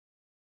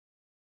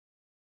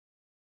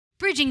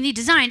bridging the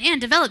design and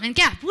development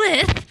gap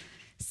with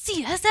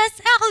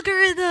CSS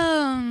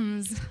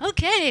algorithms.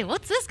 Okay,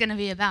 what's this going to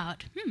be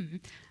about?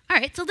 All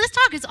right, so this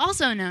talk is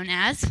also known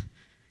as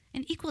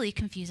an equally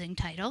confusing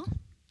title,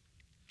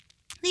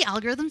 the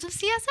algorithms of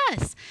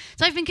CSS.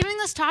 So I've been giving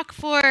this talk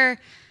for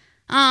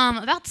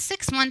about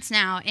 6 months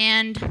now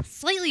and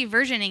slightly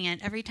versioning it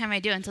every time I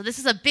do. And so this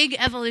is a big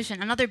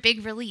evolution, another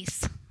big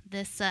release,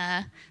 this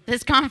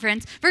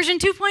conference, version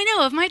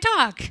 2.0 of my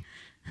talk.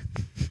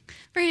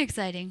 Very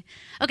exciting.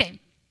 Okay,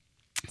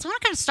 so I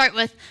want to kind of start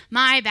with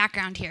my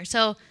background here.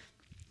 So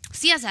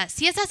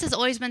CSS has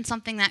always been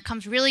something that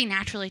comes really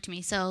naturally to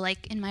me. So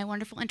like in my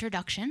wonderful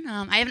introduction,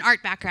 I have an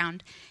art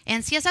background,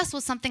 and CSS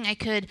was something I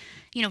could,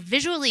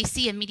 visually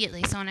see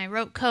immediately. So when I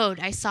wrote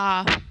code, I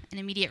saw an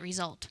immediate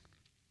result.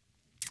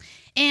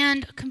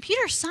 And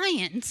computer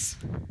science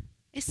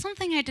is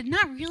something I did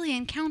not really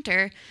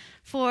encounter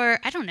for,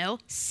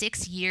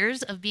 6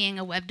 years of being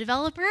a web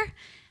developer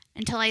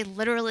until I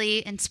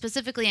literally and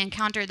specifically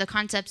encountered the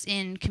concepts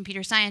in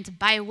computer science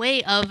by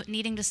way of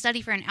needing to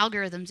study for an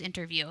algorithms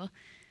interview,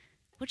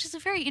 which is a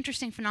very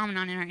interesting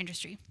phenomenon in our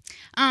industry.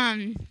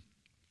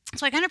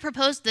 So I kind of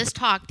proposed this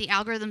talk, the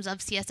algorithms of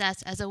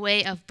CSS, as a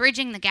way of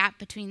bridging the gap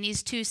between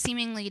these two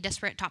seemingly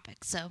disparate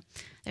topics. So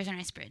there's a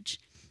nice bridge.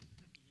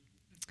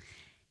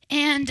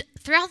 And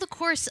throughout the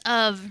course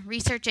of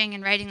researching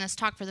and writing this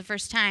talk for the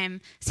first time,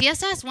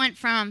 CSS went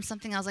from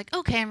something I was like,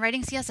 okay, I'm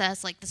writing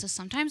CSS, like this is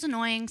sometimes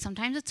annoying,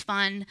 sometimes it's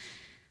fun,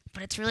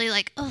 but it's really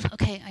like, oh,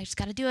 okay, I just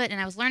gotta do it. And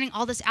I was learning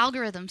all this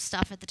algorithm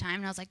stuff at the time,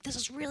 and I was like, this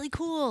is really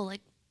cool,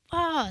 like,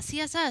 oh,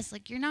 CSS,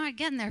 like you're not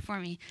getting there for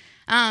me.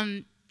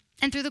 And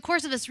through the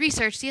course of this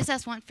research,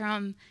 CSS went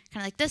from kind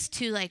of like this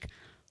to like,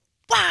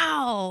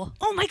 wow,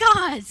 oh my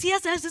God,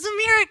 CSS is a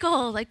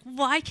miracle. Like,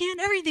 why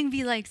can't everything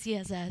be like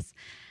CSS?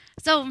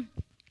 So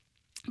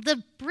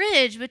the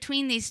bridge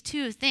between these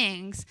two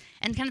things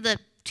and kind of the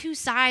two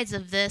sides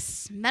of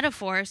this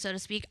metaphor, so to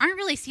speak, aren't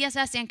really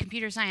CSS and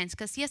computer science,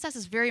 because CSS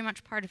is very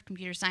much part of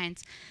computer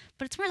science,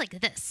 but it's more like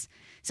this.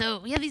 So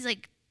we have these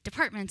like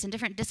departments and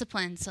different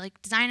disciplines, so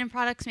like design and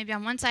products maybe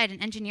on one side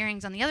and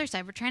engineering's on the other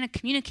side. We're trying to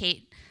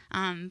communicate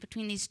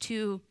between these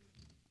two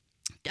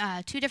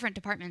different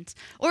departments.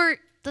 Or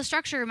the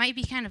structure might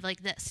be kind of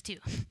like this too.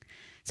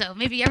 So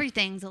maybe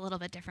everything's a little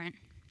bit different.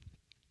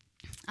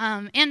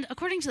 And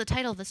according to the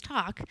title of this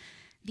talk,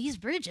 these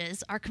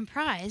bridges are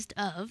comprised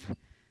of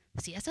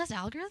CSS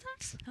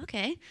algorithms?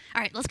 Okay.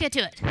 All right, let's get to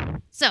it.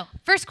 So,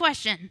 first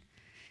question.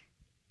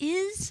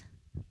 Is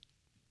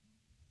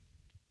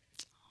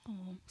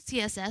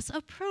CSS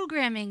a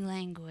programming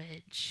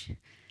language?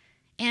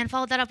 And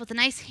followed that up with a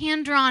nice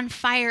hand-drawn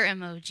fire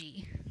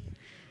emoji.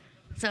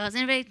 So has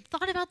anybody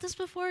thought about this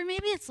before?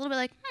 Maybe it's a little bit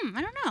like,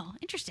 I don't know,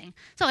 interesting.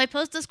 So I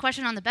posed this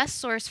question on the best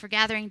source for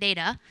gathering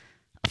data,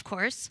 of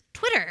course,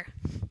 Twitter.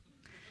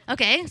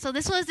 Okay, so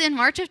this was in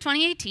March of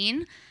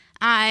 2018.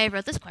 I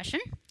wrote this question,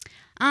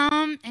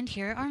 and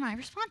here are my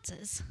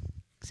responses.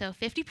 So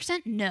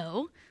 50%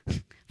 no,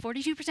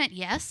 42%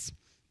 yes,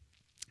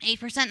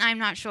 8% I'm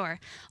not sure.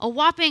 A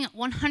whopping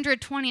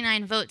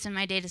 129 votes in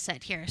my data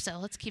set here, so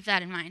let's keep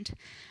that in mind.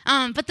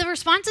 But the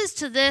responses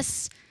to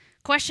this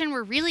question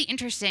were really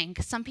interesting,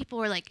 because some people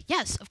were like,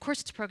 yes, of course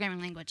it's a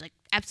programming language, like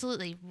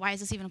absolutely, why is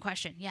this even a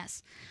question?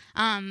 Yes.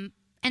 And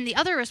the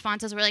other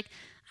responses were like,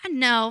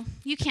 no,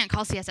 you can't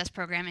call CSS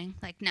programming.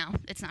 Like, no,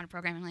 it's not a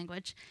programming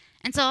language.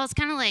 And so I was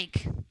kind of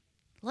like,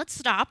 let's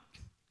stop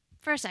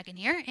for a second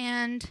here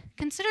and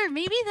consider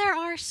maybe there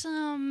are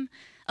some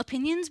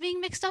opinions being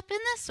mixed up in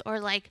this,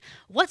 or like,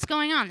 what's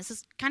going on? This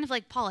is kind of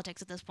like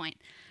politics at this point.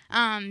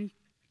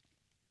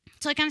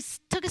 So I kind of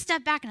took a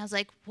step back and I was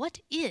like, what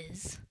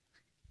is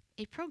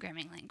a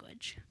programming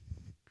language?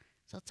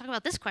 So let's talk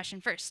about this question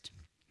first.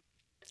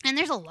 And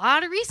there's a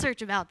lot of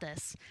research about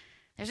this.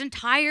 There's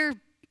entire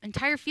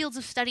fields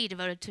of study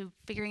devoted to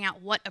figuring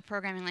out what a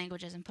programming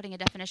language is and putting a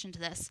definition to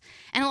this.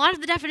 And a lot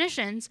of the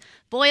definitions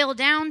boil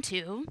down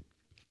to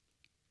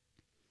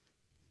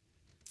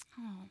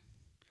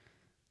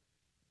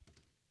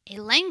a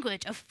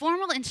language of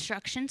formal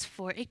instructions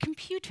for a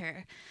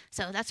computer.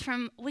 So that's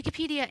from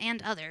Wikipedia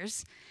and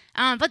others.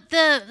 But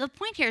the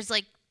point here is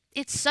like,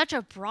 it's such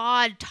a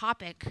broad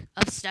topic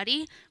of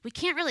study, we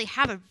can't really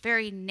have a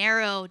very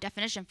narrow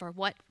definition for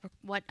what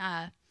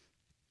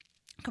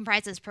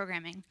comprises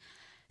programming.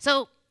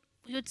 So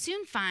we would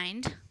soon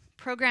find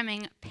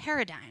programming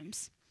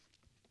paradigms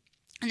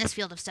in this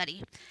field of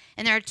study.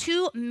 And there are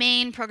two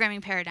main programming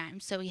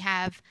paradigms. So we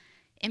have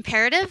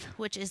imperative,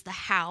 which is the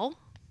how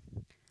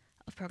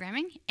of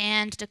programming,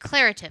 and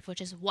declarative,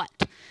 which is what.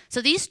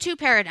 So these two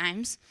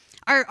paradigms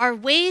are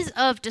ways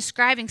of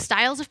describing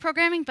styles of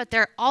programming, but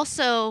they're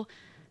also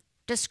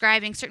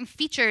describing certain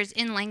features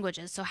in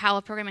languages, so how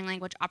a programming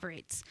language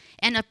operates.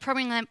 And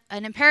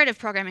an imperative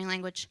programming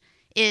language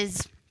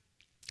is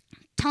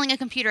telling a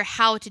computer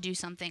how to do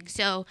something.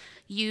 So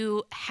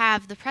you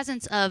have the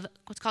presence of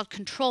what's called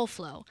control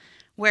flow,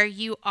 where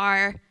you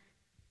are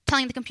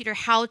telling the computer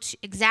how to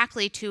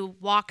exactly to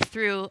walk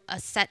through a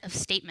set of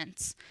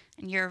statements,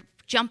 and you're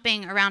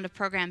jumping around a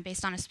program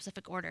based on a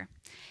specific order.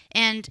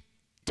 And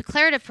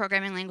declarative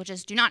programming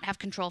languages do not have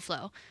control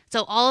flow.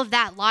 So all of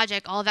that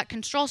logic, all of that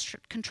control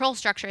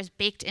structure is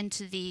baked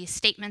into the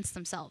statements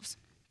themselves.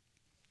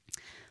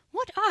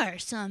 What are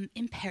some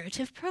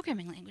imperative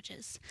programming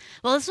languages?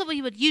 Well, this is what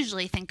we would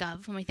usually think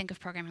of when we think of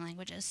programming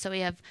languages. So we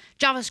have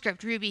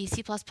JavaScript, Ruby,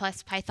 C++,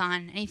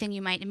 Python. Anything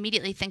you might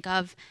immediately think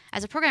of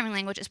as a programming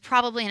language is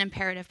probably an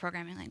imperative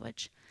programming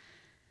language.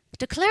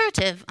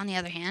 Declarative, on the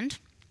other hand,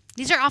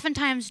 these are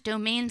oftentimes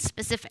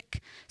domain-specific.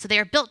 So they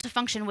are built to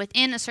function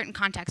within a certain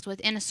context,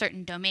 within a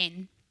certain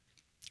domain,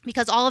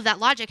 because all of that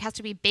logic has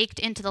to be baked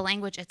into the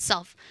language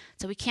itself.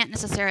 So we can't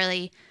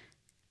necessarily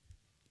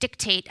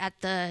dictate at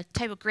the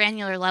type of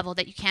granular level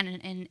that you can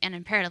in an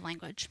imperative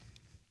language.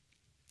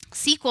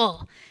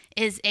 SQL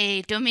is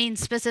a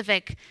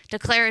domain-specific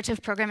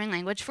declarative programming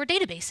language for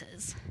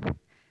databases.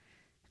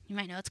 You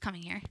might know it's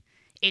coming here.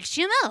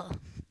 HTML.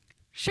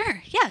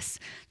 Sure, yes.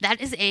 That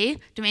is a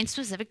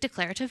domain-specific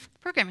declarative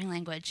programming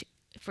language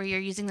if you're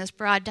using this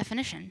broad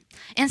definition.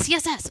 And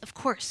CSS, of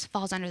course,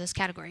 falls under this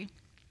category.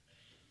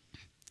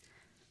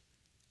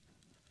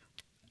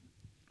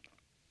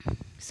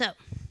 So,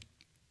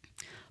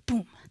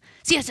 boom.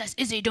 CSS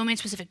is a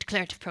domain-specific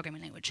declarative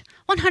programming language.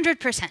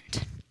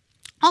 100%.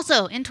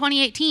 Also, in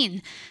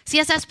 2018,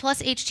 CSS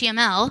plus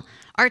HTML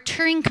are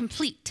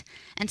Turing-complete.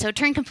 And so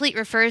Turing-complete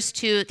refers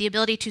to the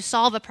ability to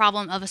solve a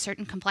problem of a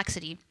certain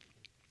complexity.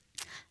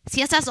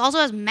 CSS also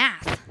has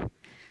math.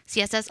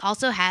 CSS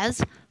also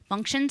has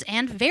functions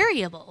and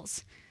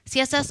variables.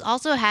 CSS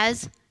also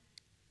has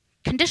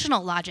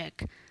conditional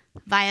logic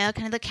via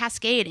kind of the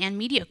cascade and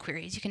media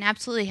queries. You can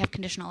absolutely have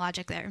conditional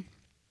logic there.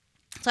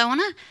 So I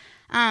want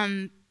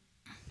to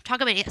talk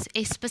about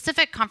a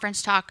specific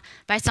conference talk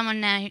by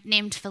someone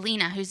named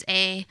Felina, who's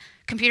a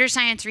computer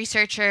science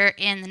researcher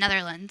in the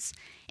Netherlands.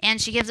 And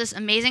she gives this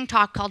amazing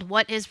talk called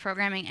What is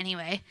Programming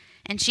Anyway?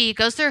 And she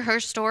goes through her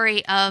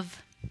story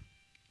of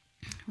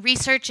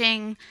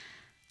researching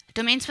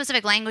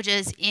domain-specific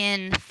languages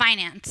in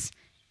finance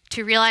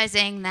to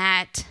realizing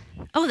that,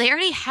 oh, they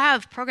already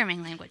have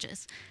programming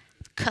languages.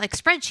 Like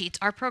spreadsheets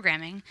are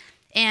programming.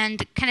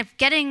 And kind of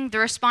getting the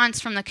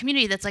response from the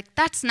community that's like,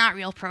 that's not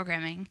real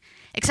programming.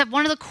 Except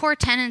one of the core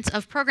tenets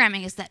of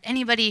programming is that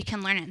anybody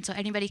can learn it, and so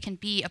anybody can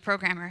be a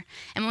programmer.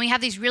 And when we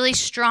have these really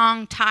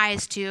strong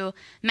ties to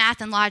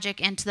math and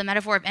logic and to the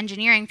metaphor of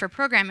engineering for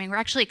programming, we're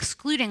actually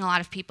excluding a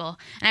lot of people.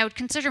 And I would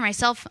consider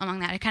myself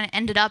among that. I kind of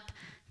ended up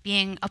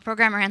being a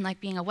programmer and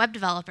like being a web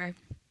developer.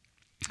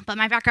 But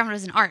my background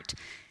was in art.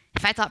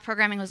 If I thought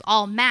programming was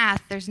all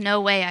math, there's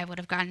no way I would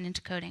have gotten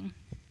into coding.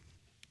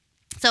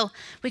 So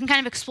we can kind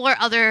of explore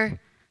other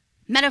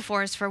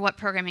metaphors for what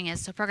programming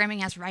is. So programming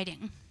has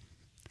writing.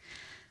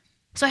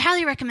 So I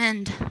highly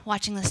recommend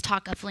watching this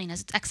talk of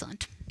Felina's. It's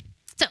excellent.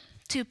 So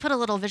to put a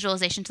little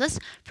visualization to this,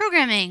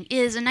 programming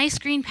is a nice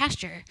green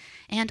pasture,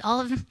 and all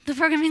of the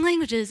programming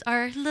languages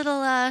are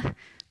little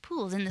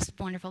pools in this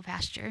wonderful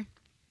pasture.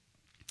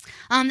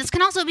 This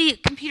can also be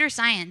computer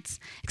science,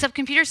 except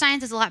computer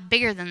science is a lot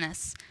bigger than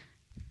this.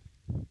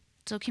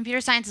 So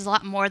computer science is a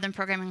lot more than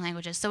programming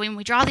languages. So when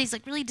we draw these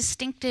like really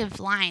distinctive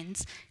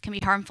lines, it can be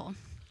harmful.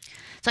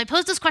 So I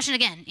posed this question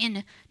again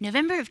in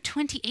November of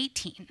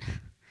 2018.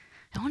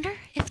 I wonder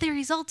if the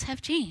results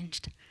have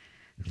changed.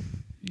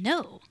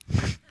 No.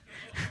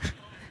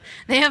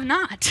 They have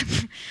not.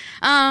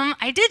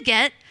 I did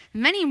get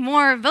many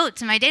more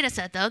votes in my data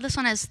set, though. This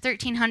one has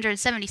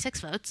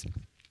 1,376 votes.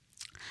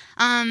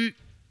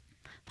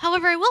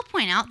 However, I will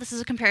point out, this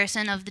is a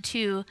comparison of the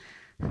two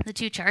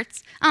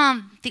charts.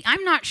 The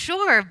I'm not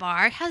sure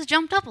bar has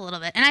jumped up a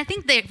little bit. And I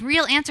think the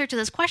real answer to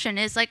this question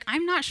is like,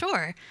 I'm not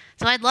sure.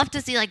 So I'd love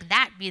to see like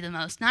that be the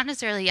most. Not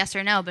necessarily yes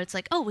or no, but it's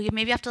like, oh, we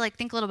maybe have to like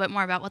think a little bit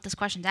more about what this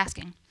question's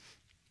asking.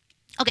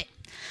 Okay,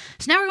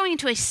 so now we're going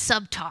into a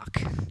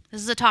sub-talk.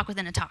 This is a talk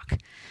within a talk.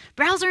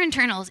 Browser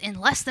internals in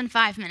less than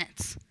 5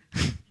 minutes.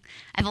 I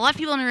have a lot of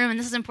people in the room, and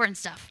this is important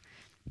stuff.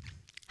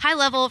 High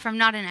level from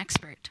not an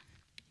expert.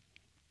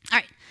 All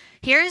right,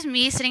 here's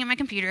me sitting at my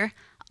computer,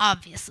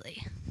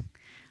 obviously.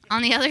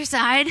 On the other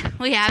side,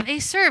 we have a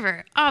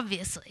server,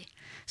 obviously.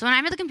 So when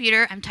I'm at the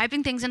computer, I'm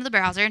typing things into the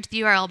browser, into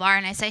the URL bar,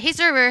 and I say, hey,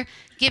 server,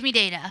 give me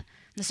data. And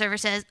the server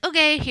says,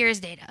 OK, here's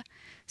data.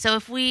 So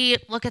if we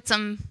look at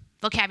some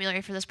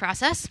vocabulary for this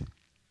process,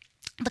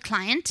 the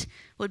client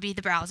would be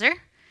the browser.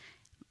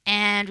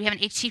 And we have an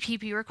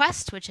HTTP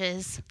request, which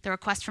is the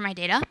request for my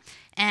data.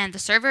 And the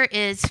server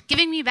is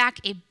giving me back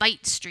a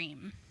byte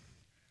stream.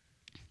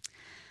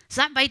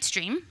 So that byte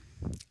stream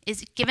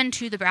is given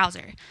to the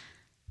browser.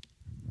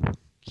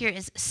 Here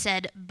is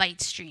said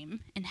byte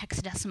stream in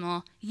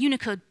hexadecimal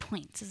Unicode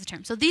points is the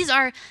term. So this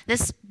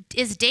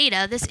is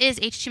data. This is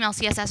HTML,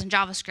 CSS, and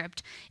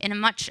JavaScript in a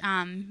much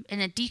in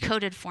a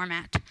decoded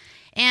format.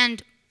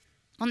 And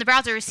when the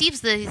browser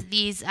receives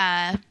these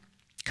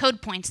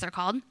code points, they're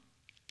called,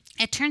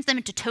 it turns them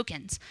into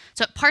tokens.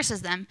 So it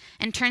parses them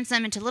and turns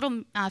them into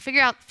little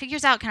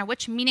figures out kind of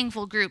which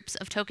meaningful groups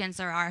of tokens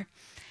there are,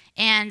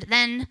 and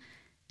then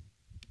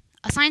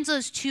assigns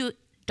those to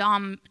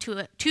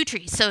two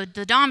trees. So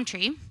the DOM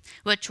tree,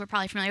 which we're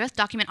probably familiar with,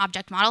 document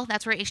object model,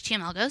 that's where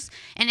HTML goes.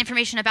 And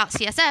information about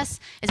CSS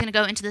is going to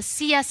go into the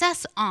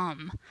CSS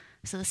OM,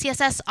 so the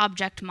CSS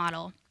object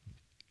model.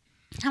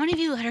 How many of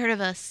you had heard of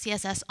a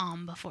CSS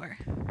OM before?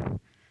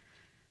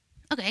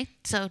 Okay,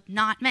 so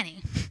not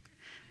many.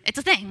 It's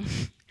a thing.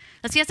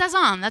 The CSS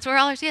OM, that's where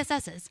all our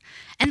CSS is.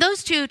 And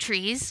those two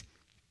trees,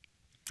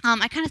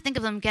 I kind of think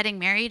of them getting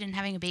married and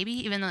having a baby,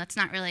 even though that's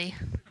not really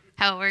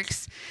how it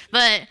works.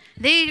 But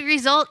they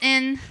result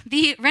in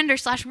the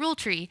render/rule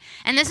tree.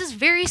 And this is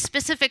very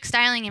specific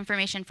styling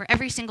information for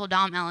every single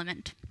DOM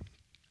element.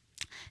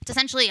 It's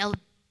essentially a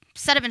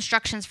set of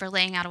instructions for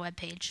laying out a web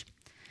page.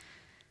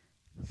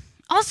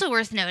 Also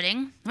worth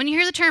noting, when you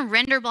hear the term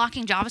render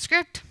blocking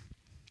JavaScript,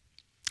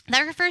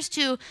 that refers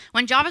to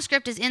when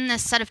JavaScript is in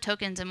this set of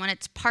tokens and when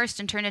it's parsed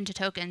and turned into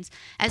tokens.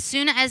 As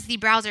soon as the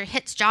browser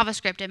hits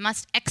JavaScript, it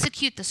must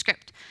execute the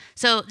script.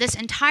 So this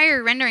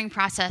entire rendering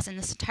process and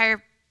this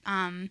entire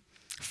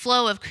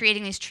flow of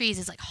creating these trees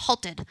is like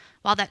halted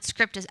while that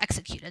script is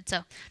executed.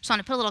 So just want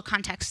to put a little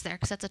context there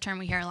because that's a term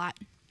we hear a lot.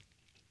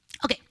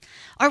 Okay,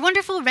 our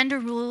wonderful render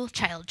rule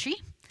child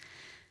tree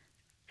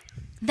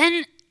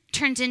then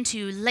turns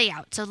into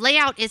layout. So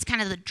layout is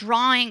kind of the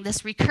drawing, this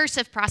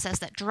recursive process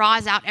that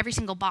draws out every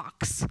single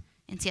box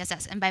in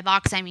CSS. And by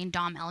box, I mean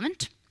DOM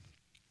element.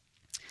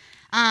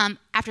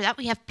 After that,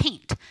 we have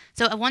paint.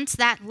 So once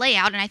that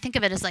layout, and I think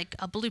of it as like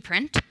a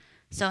blueprint,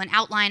 so an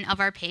outline of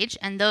our page,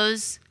 and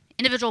those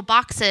individual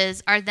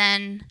boxes are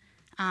then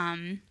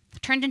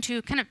turned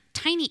into kind of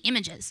tiny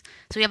images.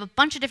 So we have a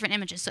bunch of different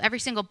images. So every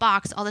single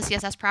box, all the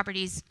CSS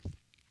properties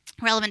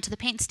relevant to the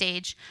paint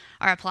stage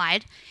are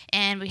applied,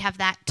 and we have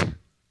that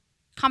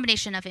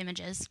combination of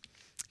images.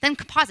 Then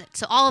composite.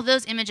 So all of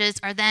those images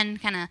are then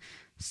kind of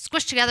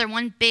squished together,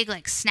 one big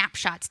like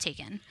snapshot's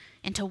taken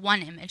into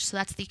one image. So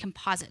that's the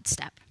composite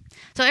step.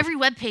 So every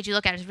web page you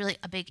look at is really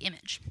a big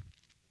image.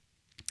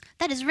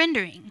 That is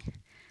rendering.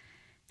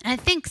 And I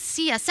think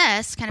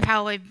CSS, kind of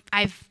how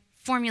I've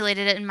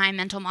formulated it in my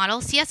mental model,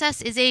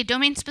 CSS is a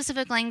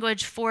domain-specific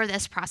language for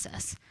this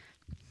process.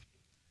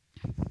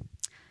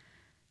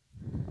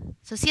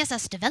 So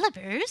CSS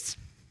developers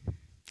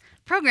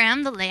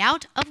program the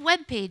layout of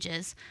web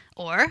pages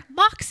or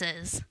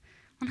boxes.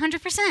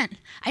 100%.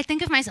 I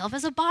think of myself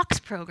as a box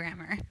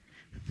programmer.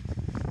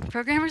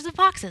 Programmers of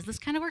boxes. This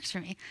kind of works for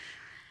me.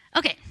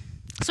 Okay,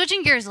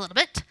 switching gears a little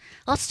bit.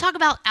 Let's talk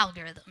about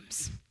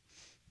algorithms.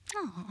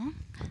 Oh,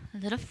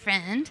 little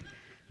friend.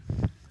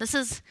 This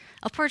is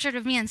a portrait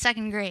of me in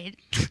 2nd grade.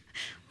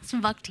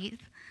 Some buck teeth.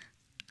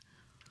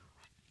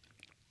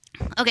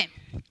 Okay,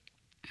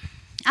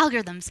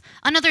 algorithms.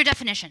 Another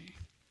definition.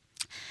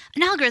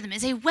 An algorithm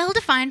is a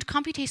well-defined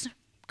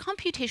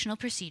computational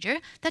procedure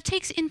that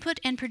takes input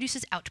and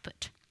produces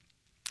output.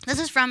 This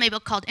is from a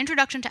book called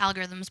Introduction to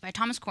Algorithms by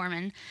Thomas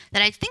Corman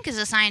that I think is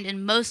assigned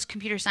in most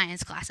computer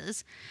science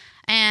classes.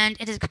 And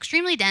it is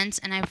extremely dense,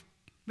 and I've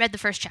read the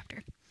first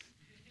chapter.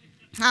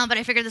 But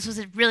I figured this was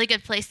a really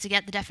good place to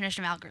get the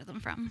definition of algorithm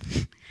from.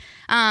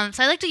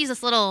 So I like to use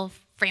this little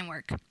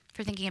framework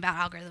for thinking about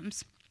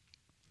algorithms.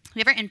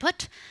 We have our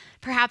input,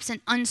 perhaps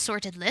an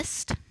unsorted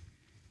list,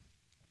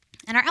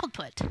 and our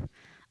output,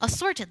 a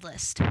sorted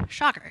list.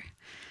 Shocker.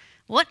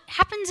 What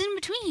happens in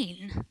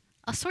between?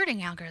 A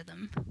sorting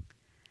algorithm.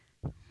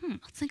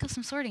 Let's think of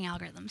some sorting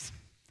algorithms.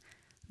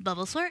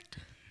 Bubble sort,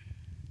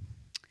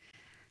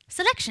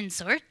 selection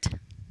sort,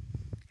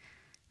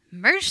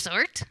 merge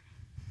sort,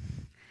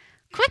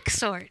 quick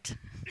sort.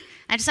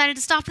 I decided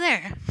to stop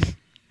there.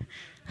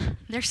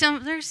 They're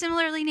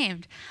similarly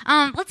named.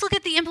 Let's look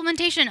at the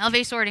implementation of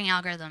a sorting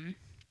algorithm.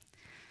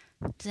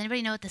 Does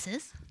anybody know what this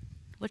is?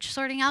 Which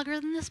sorting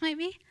algorithm this might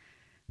be?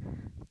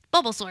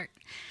 Bubble sort.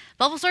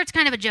 Bubble sort's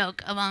kind of a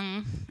joke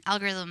among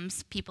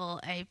algorithms people,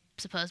 I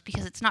suppose,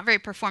 because it's not very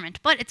performant.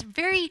 But it's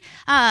very,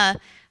 I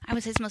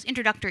would say it's the most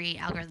introductory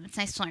algorithm. It's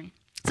nice to learn.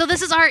 So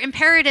this is our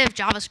imperative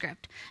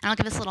JavaScript. And I'll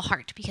give this a little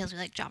heart because we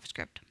like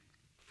JavaScript.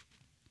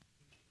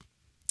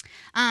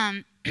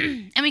 And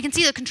we can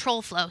see the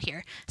control flow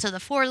here. So the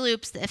for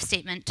loops, the if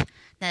statement,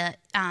 the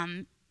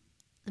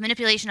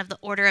manipulation of the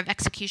order of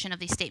execution of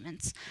these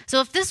statements.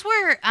 So if this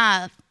were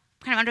kind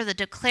of under the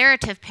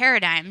declarative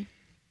paradigm,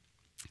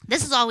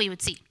 this is all we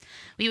would see.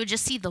 We would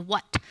just see the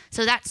what.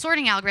 So that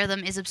sorting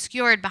algorithm is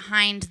obscured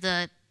behind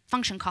the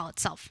function call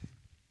itself,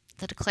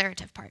 the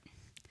declarative part.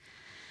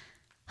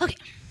 Okay,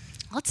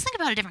 let's think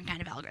about a different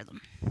kind of algorithm.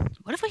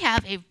 What if we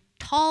have a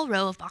tall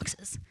row of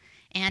boxes,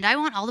 and I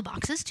want all the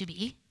boxes to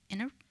be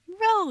in a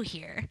row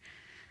here?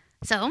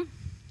 So,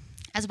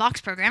 as a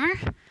box programmer,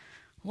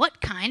 what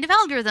kind of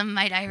algorithm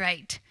might I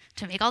write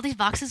to make all these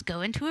boxes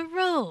go into a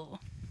row?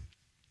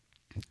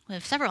 We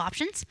have several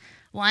options.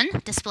 One,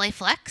 display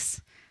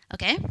flex.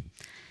 Okay.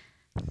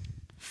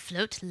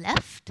 Float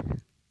left.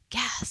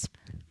 Gasp.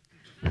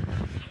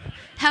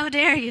 How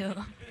dare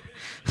you?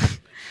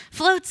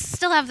 Floats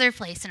still have their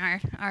place in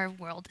our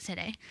world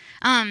today.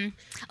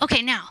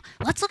 Okay, now,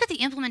 let's look at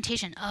the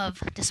implementation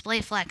of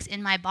display flex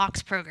in my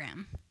box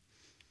program.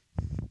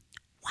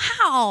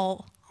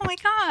 Wow! Oh my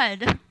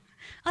god!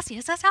 a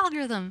CSS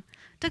algorithm.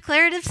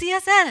 Declarative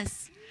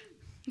CSS.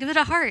 Give it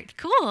a heart.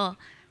 Cool.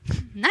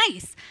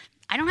 Nice.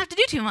 I don't have to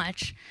do too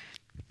much.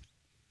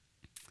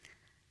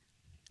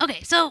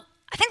 Okay, so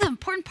I think the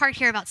important part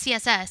here about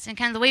CSS and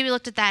kind of the way we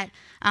looked at that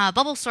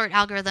bubble sort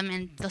algorithm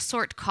and the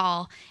sort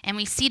call, and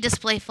we see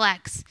display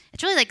flex,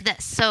 it's really like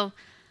this. So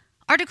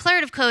our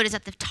declarative code is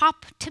at the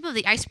tip of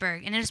the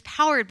iceberg, and it is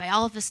powered by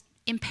all of this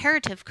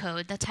imperative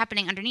code that's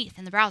happening underneath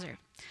in the browser.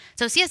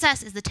 So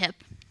CSS is the tip.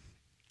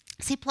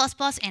 C++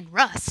 and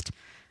Rust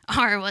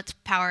are what's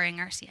powering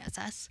our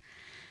CSS.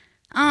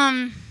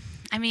 I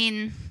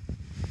mean,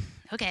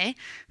 okay.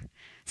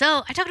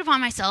 So I took it upon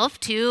myself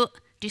to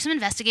do some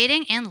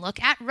investigating and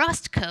look at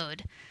Rust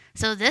code.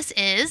 So this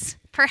is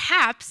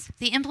perhaps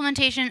the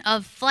implementation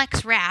of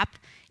Flex Wrap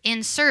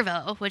in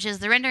Servo, which is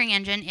the rendering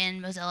engine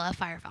in Mozilla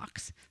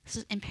Firefox. This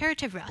is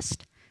imperative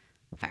Rust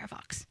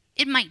Firefox.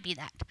 It might be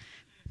that.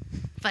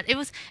 But it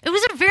was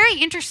a very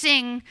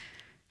interesting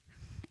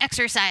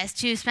exercise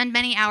to spend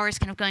many hours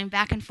kind of going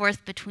back and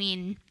forth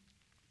between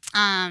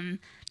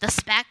the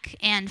spec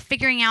and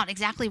figuring out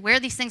exactly where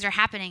these things are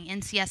happening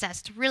in CSS.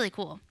 It's really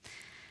cool.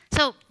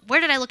 So where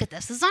did I look at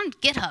this? This is on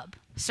GitHub.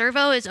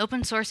 Servo is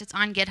open source. It's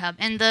on GitHub.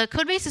 And the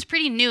code base is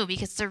pretty new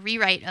because it's a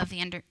rewrite of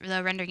the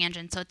rendering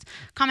engine. So it's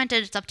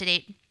commented. It's up to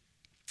date.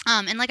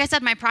 And like I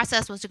said, my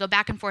process was to go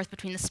back and forth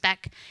between the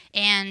spec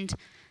and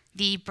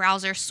the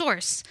browser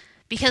source,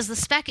 because the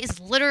spec is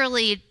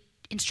literally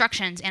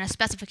instructions and a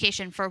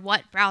specification for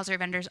what browser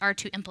vendors are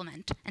to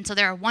implement. And so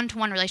there are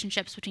one-to-one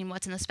relationships between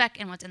what's in the spec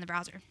and what's in the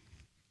browser.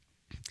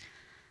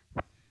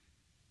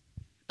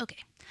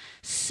 Okay,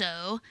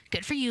 so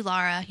good for you,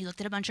 Lara. You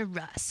looked at a bunch of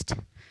Rust.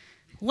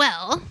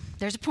 Well,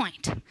 there's a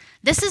point.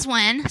 This is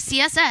when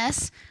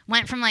CSS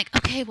went from like,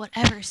 okay,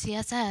 whatever,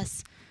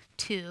 CSS,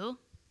 to,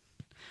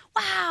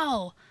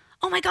 wow,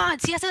 oh my God,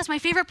 CSS, my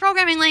favorite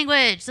programming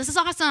language. This is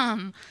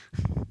awesome.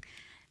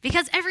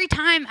 Because every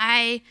time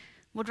I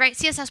would write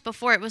CSS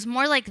before, it was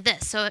more like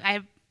this. So I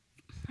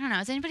don't know,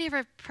 has anybody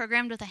ever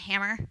programmed with a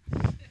hammer?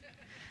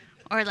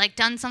 Or like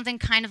done something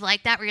kind of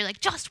like that where you're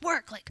like, just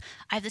work. Like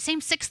I have the same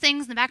 6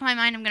 things in the back of my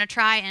mind I'm going to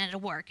try and it'll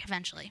work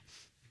eventually.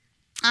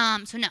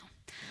 So no.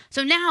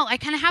 So now I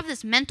kind of have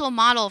this mental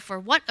model for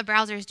what a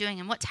browser is doing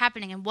and what's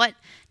happening and what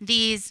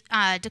these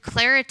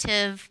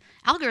declarative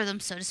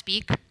algorithms, so to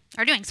speak,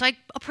 are doing. So I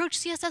approach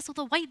CSS with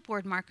a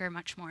whiteboard marker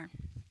much more.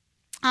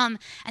 And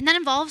that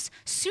involves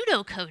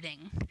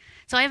pseudocoding.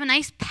 So I have a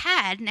nice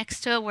pad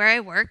next to where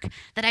I work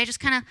that I just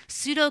kind of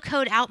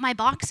pseudocode out my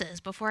boxes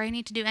before I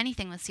need to do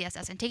anything with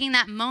CSS. And taking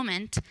that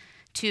moment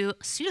to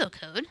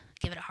pseudocode,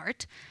 give it a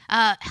heart,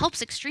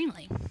 helps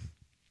extremely.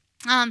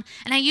 And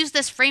I use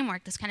this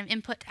framework, this kind of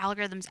input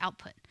algorithms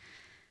output.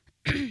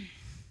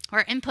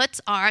 Where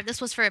inputs are,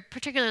 this was for a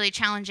particularly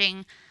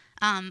challenging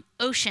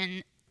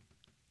ocean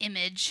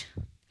image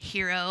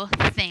hero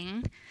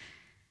thing.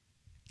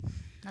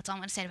 That's all I'm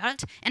going to say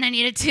about it. And I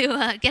needed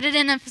to get it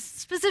in a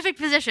specific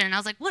position. And I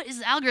was like, what is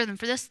the algorithm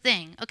for this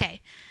thing? Okay.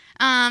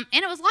 And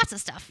it was lots of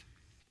stuff.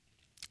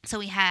 So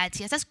we had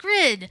CSS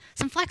grid,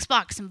 some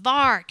flexbox, some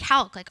var,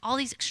 calc, like all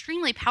these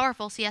extremely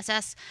powerful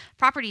CSS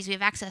properties we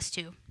have access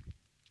to.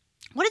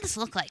 What did this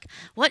look like?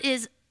 What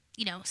is,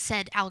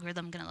 said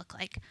algorithm going to look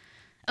like?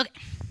 Okay.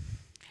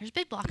 Here's a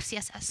big block of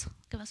CSS.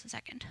 Give us a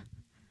second.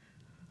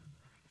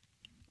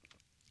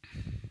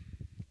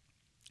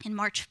 In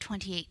March of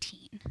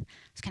 2018.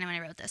 That's kind of when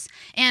I wrote this.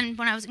 And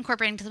when I was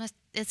incorporating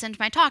this into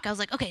my talk, I was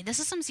like, okay, this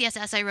is some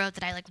CSS I wrote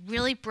that I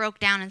really broke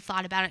down and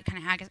thought about it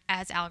kind of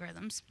as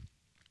algorithms.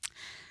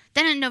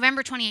 Then in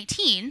November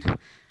 2018,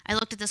 I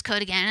looked at this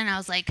code again and I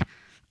was like,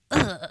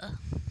 ugh,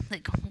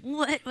 like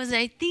what was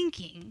I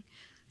thinking?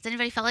 Has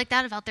anybody felt like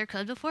that about their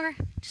code before?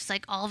 Just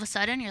like all of a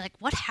sudden you're like,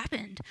 what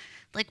happened?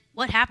 Like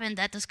what happened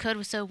that this code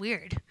was so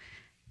weird?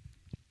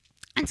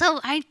 And so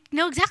I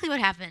know exactly what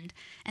happened,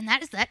 and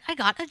that is that I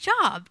got a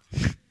job.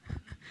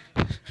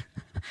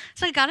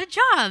 So I got a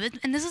job,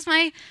 and this is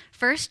my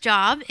first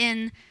job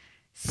in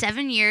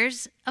 7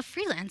 years of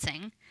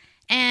freelancing.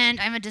 And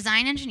I'm a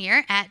design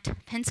engineer at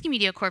Penske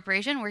Media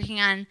Corporation, working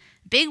on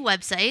big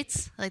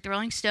websites like the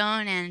Rolling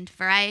Stone and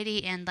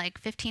Variety and like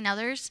 15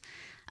 others.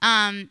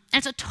 And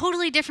it's a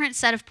totally different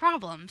set of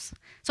problems.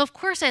 So of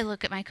course I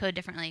look at my code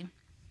differently.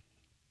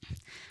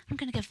 I'm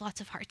going to give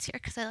lots of hearts here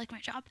because I like my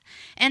job.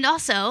 And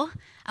also,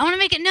 I want to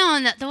make it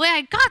known that the way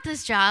I got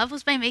this job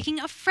was by making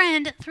a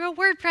friend through a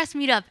WordPress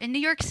meetup in New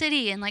York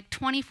City in like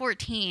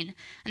 2014.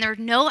 And there were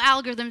no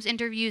algorithms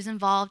interviews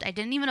involved. I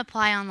didn't even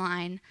apply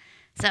online.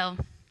 So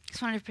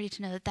just wanted everybody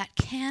to know that that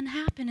can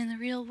happen in the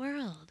real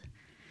world.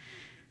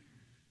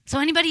 So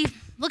anybody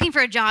looking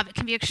for a job, it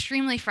can be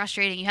extremely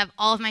frustrating. You have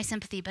all of my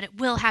sympathy, but it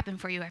will happen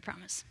for you, I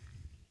promise.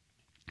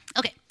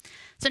 Okay,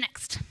 so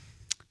next.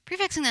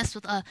 Prefixing this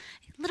with a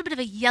little bit of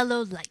a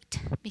yellow light,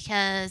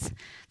 because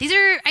these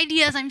are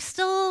ideas I'm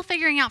still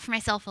figuring out for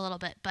myself a little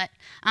bit, but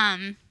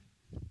I'm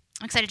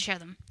excited to share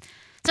them.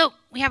 So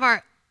we have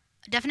our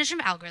definition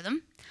of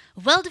algorithm,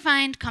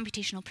 well-defined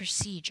computational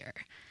procedure.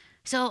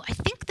 So I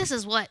think this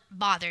is what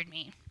bothered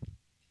me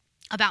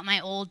about my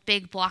old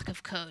big block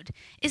of code,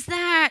 is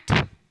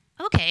that,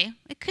 okay,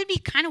 it could be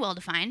kind of well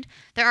defined.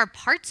 There are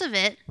parts of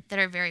it that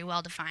are very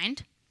well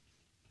defined.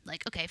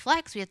 Like, okay,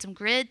 flex, we had some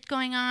grid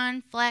going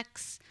on,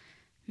 flex,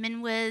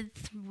 min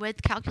width,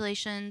 width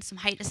calculation, some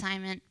height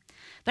assignment.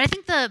 But I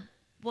think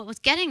what was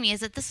getting me is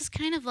that this is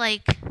kind of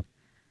like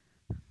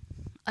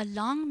a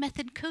long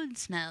method code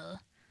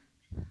smell,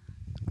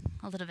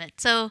 a little bit.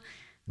 So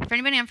for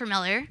anybody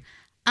unfamiliar,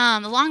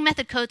 the long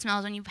method code smell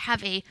is when you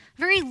have a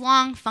very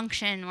long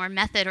function or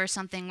method or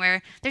something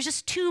where there's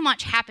just too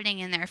much happening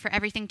in there for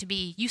everything to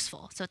be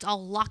useful. So it's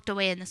all locked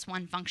away in this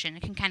one function.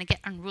 It can kind of get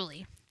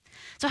unruly.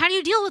 So how do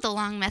you deal with a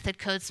long method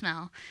code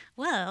smell?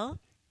 Well,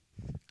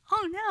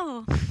 oh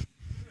no.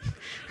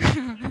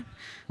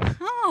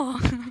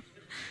 Oh,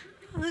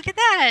 look at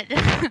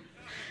that.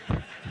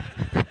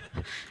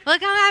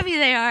 Look how happy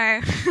they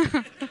are.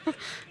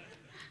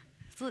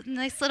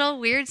 Nice little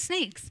weird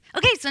snakes.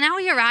 Okay, so now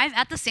we arrive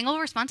at the single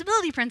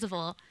responsibility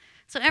principle.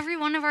 So every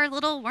one of our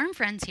little worm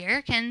friends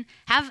here can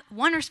have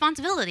one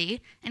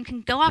responsibility and can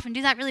go off and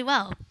do that really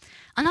well.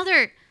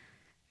 Another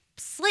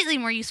slightly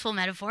more useful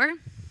metaphor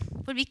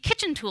would be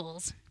kitchen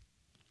tools.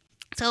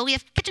 So we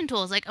have kitchen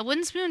tools, like a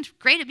wooden spoon is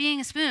great at being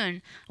a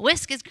spoon, a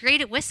whisk is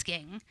great at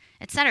whisking,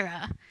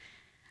 etc.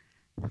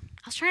 I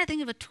was trying to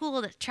think of a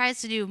tool that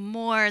tries to do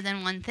more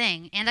than one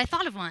thing, and I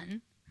thought of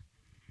one.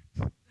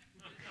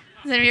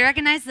 Does anybody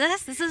recognize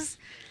this? This is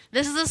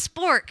a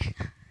spork.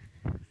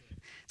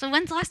 So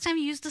when's the last time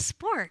you used a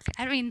spork?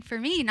 I mean, for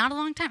me, not a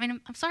long time. I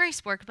mean, I'm sorry,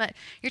 spork, but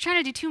you're trying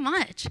to do too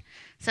much.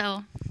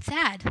 So,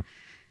 sad.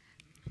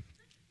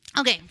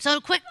 Okay,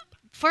 so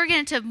before we get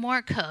into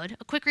more code,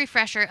 a quick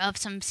refresher of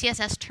some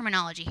CSS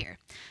terminology here.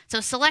 So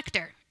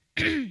selector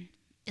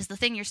is the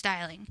thing you're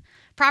styling.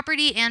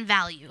 Property and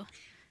value.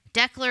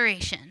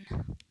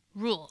 Declaration.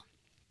 Rule.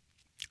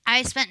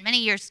 I spent many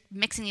years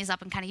mixing these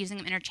up and kind of using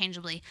them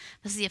interchangeably.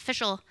 This is the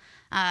official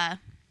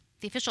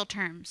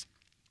terms.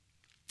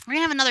 We're going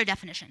to have another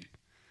definition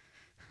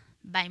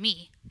by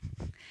me.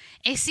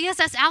 A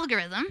CSS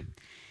algorithm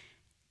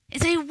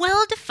is a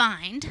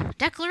well-defined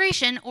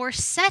declaration or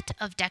set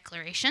of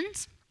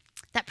declarations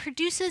that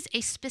produces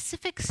a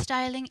specific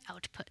styling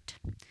output.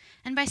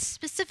 And by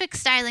specific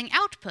styling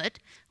output,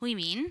 we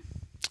mean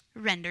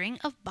rendering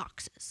of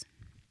boxes.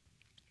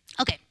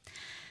 Okay.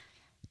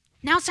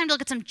 Now it's time to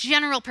look at some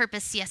general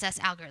purpose CSS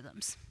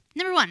algorithms.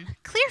 Number one,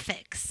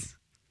 clearfix.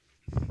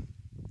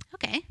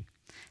 Okay,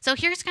 so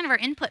here's kind of our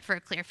input for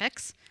a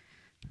clearfix.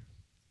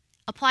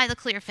 Apply the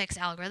clearfix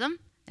algorithm.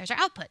 There's our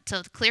output.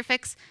 So the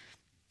clearfix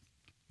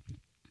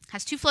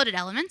has two floated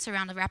elements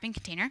around a wrapping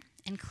container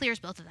and clears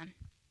both of them.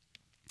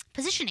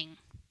 Positioning.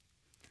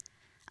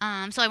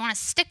 So I want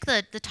to stick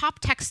the top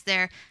text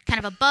there kind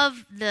of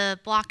above the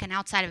block and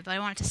outside of it, but I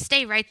want it to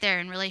stay right there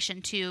in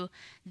relation to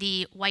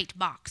the white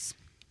box.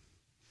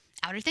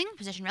 Outer thing,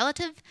 position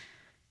relative.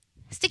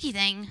 Sticky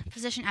thing,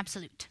 position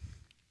absolute.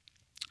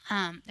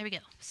 There we go.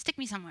 Stick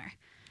me somewhere.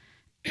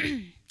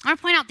 I want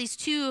to point out these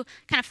two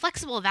kind of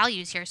flexible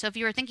values here. So if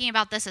you were thinking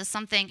about this as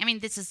something, I mean,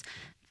 this is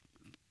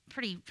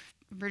pretty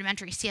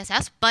rudimentary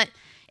CSS, but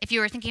if you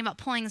were thinking about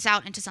pulling this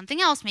out into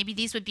something else, maybe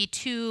these would be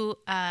two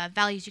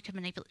values you could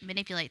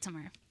manipulate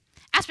somewhere.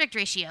 Aspect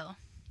ratio.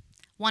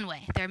 One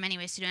way. There are many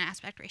ways to do an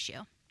aspect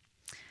ratio.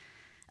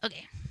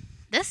 Okay.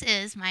 This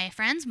is my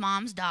friend's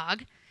mom's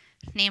dog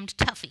named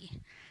Tuffy.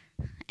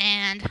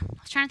 And I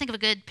was trying to think of a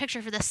good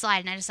picture for this slide,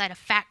 and I decided a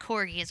fat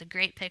corgi is a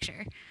great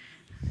picture.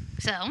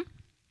 So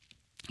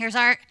here's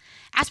our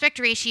aspect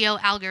ratio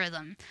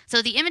algorithm.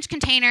 So the image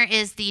container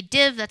is the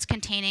div that's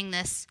containing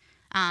this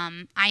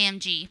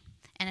IMG,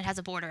 and it has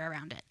a border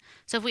around it.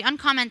 So if we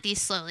uncomment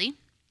these slowly,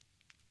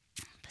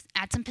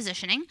 add some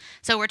positioning.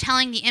 So we're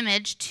telling the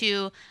image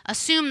to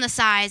assume the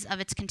size of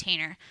its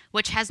container,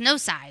 which has no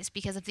size,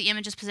 because if the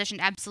image is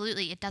positioned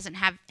absolutely, it doesn't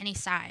have any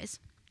size.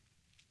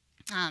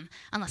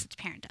 Unless its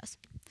parent does.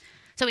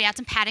 So we add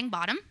some padding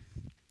bottom.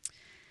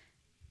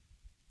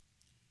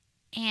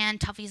 And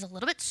Tuffy's a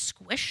little bit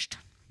squished.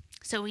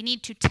 So we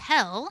need to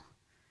tell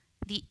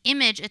the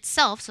image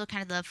itself, so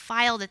kind of the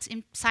file that's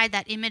inside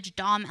that image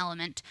DOM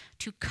element,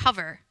 to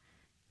cover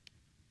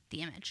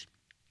the image.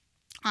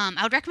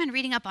 I would recommend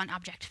reading up on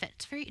object fit.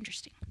 It's very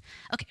interesting.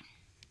 Okay,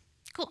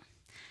 cool.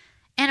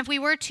 And if we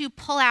were to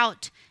pull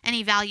out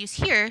any values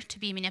here to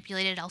be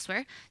manipulated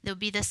elsewhere, there would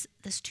be this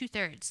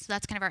 2/3. So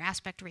that's kind of our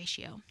aspect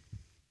ratio.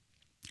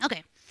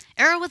 Okay,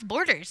 arrow with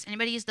borders.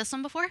 Anybody used this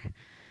one before?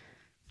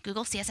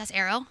 Google CSS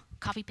arrow,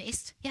 copy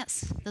paste.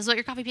 Yes, this is what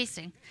you're copy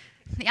pasting.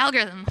 The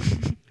algorithm.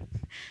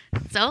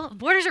 So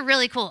borders are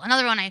really cool.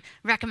 Another one I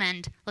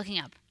recommend looking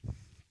up.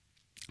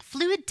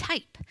 Fluid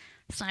type.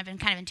 This one I've been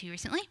kind of into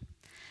recently.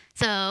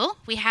 So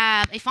we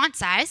have a font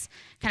size,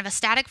 kind of a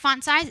static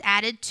font size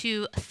added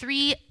to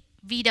 3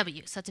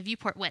 VW, so that's a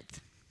viewport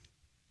width.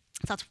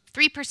 So that's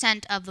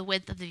 3% of the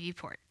width of the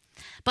viewport.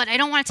 But I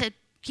don't want it to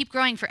keep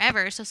growing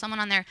forever, so someone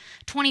on their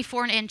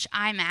 24-inch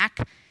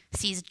iMac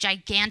sees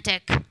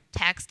gigantic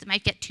text. It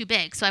might get too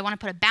big, so I want to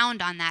put a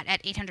bound on that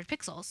at 800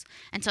 pixels.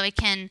 And so I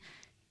can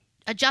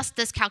adjust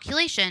this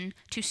calculation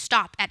to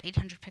stop at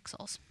 800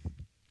 pixels.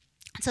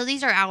 So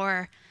these are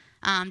our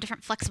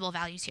different flexible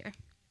values here.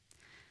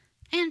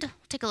 And we'll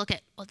take a look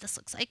at what this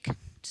looks like,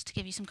 just to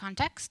give you some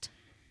context.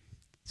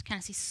 So kind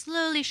of see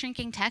slowly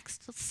shrinking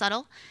text, it's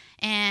subtle,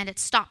 and it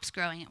stops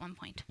growing at one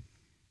point.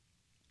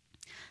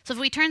 So if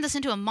we turn this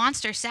into a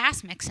monster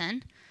Sass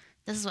mixin,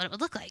 this is what it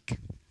would look like.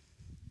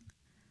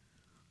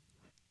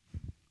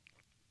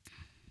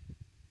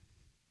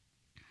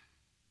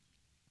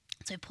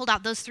 So I pulled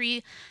out those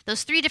three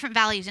different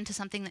values into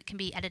something that can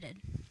be edited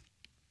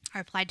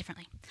or applied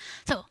differently.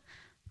 So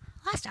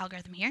last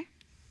algorithm here.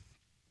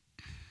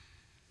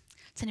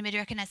 Does anybody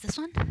recognize this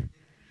one?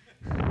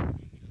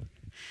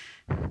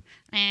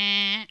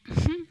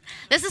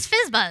 This is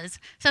FizzBuzz.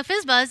 So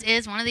FizzBuzz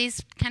is one of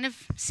these kind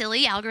of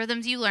silly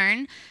algorithms you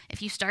learn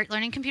if you start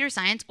learning computer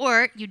science,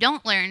 or you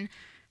don't learn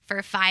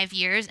for 5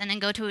 years and then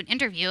go to an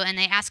interview and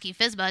they ask you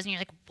FizzBuzz and you're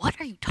like, what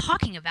are you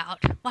talking about?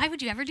 Why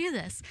would you ever do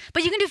this?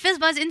 But you can do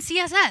FizzBuzz in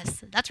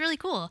CSS. That's really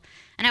cool.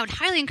 And I would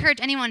highly encourage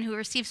anyone who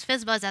receives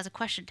FizzBuzz as a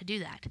question to do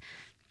that.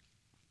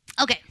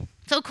 Okay,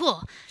 so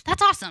cool.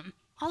 That's awesome.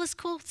 All this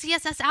cool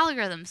CSS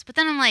algorithms. But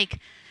then I'm like,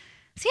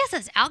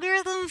 CSS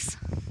algorithms?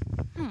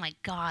 Oh my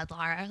God,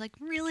 Lara, like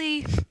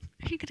really?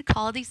 Are you gonna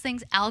call these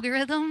things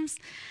algorithms?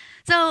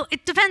 So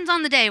it depends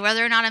on the day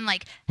whether or not I'm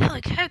like,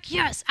 heck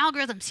yes,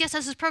 algorithm,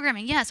 CSS is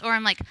programming, yes, or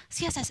I'm like,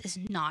 CSS is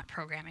not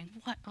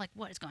programming.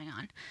 What is going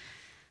on?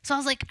 So I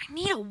was like, I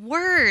need a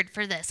word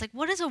for this. Like,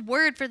 what is a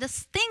word for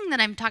this thing that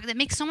I'm talking that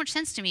makes so much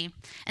sense to me?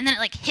 And then it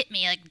like hit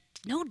me, like,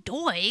 no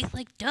doy,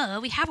 like duh,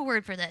 we have a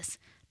word for this.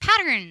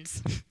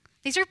 Patterns.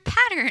 These are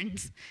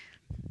patterns.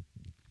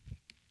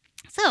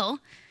 So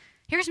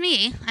here's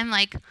me. I'm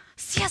like,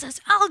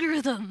 CSS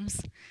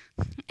algorithms.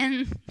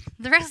 And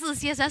the rest of the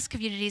CSS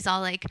community is all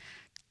like,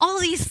 all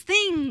these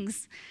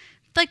things,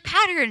 like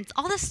patterns,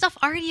 all this stuff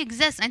already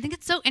exists. And I think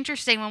it's so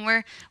interesting when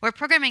we're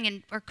programming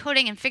and we're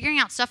coding and figuring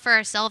out stuff for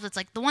ourselves. It's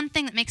like the one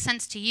thing that makes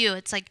sense to you.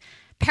 It's like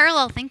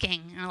parallel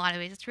thinking in a lot of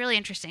ways. It's really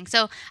interesting.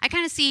 So I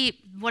kind of see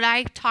what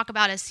I talk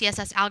about as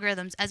CSS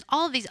algorithms as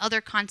all of these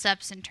other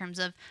concepts in terms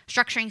of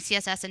structuring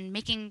CSS and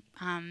making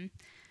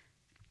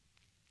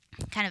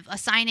kind of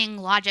assigning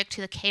logic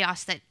to the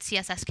chaos that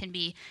CSS can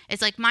be.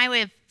 It's like my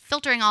way of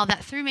filtering all of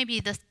that through maybe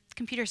the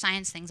computer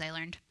science things I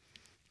learned.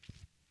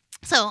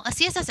 So a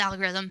CSS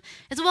algorithm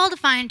is a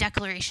well-defined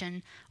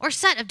declaration or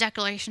set of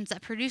declarations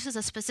that produces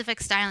a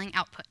specific styling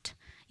output.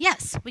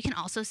 Yes, we can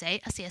also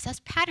say a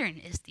CSS pattern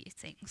is these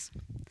things.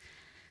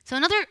 So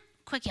another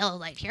quick yellow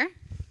light here,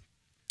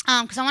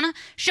 because I want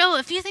to show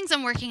a few things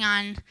I'm working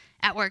on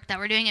at work that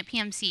we're doing at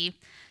PMC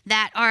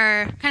that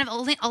are kind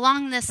of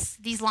along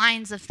these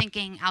lines of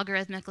thinking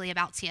algorithmically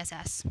about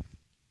CSS.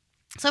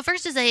 So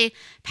first is a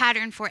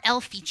pattern for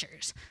L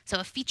features, so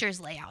a features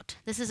layout.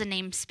 This is a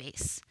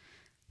namespace.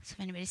 So if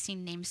anybody's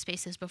seen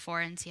namespaces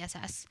before in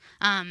CSS.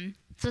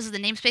 So this is the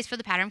namespace for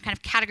the pattern, kind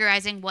of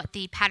categorizing what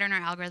the pattern or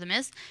algorithm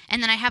is.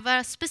 And then I have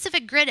a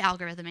specific grid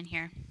algorithm in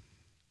here.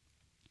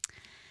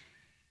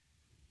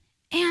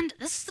 And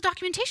this is the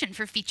documentation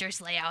for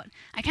features layout.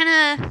 I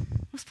kind of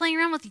was playing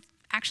around with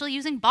actually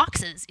using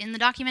boxes in the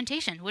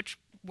documentation, which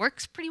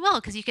works pretty well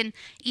because you can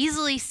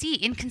easily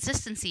see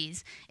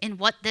inconsistencies in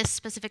what this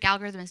specific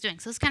algorithm is doing.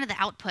 So this is kind of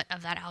the output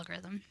of that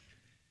algorithm.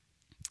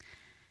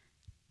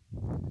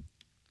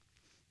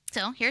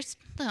 So here's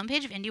the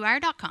homepage of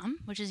IndieWire.com,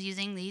 which is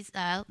using these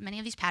many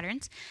of these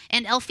patterns.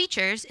 And L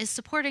features is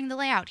supporting the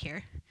layout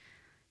here.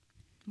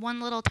 One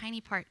little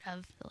tiny part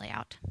of the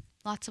layout.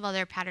 Lots of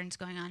other patterns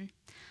going on.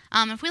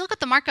 If we look at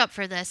the markup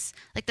for this,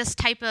 like this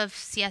type of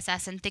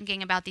CSS and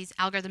thinking about these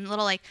algorithms,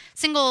 little like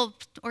single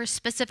or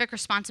specific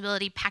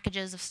responsibility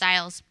packages of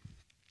styles,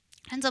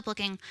 ends up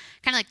looking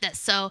kind of like this.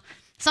 So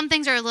some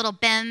things are a little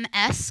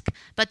BEM-esque,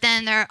 but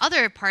then there are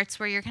other parts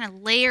where you're kind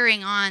of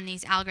layering on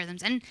these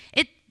algorithms. And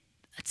it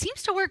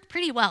seems to work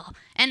pretty well.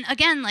 And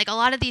again, like a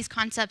lot of these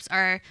concepts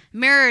are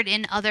mirrored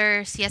in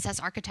other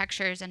CSS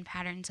architectures and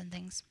patterns and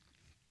things.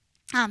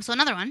 So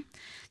another one,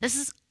 this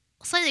is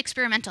slightly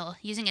experimental,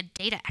 using a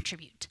data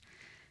attribute.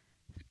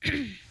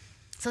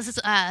 So this is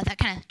that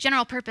kind of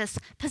general purpose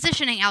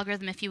positioning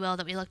algorithm, if you will,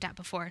 that we looked at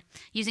before,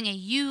 using a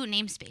U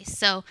namespace.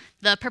 So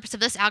the purpose of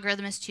this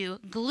algorithm is to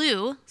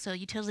glue, so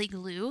utility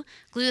glue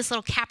this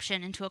little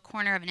caption into a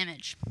corner of an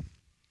image.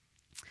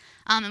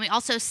 And we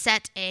also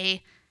set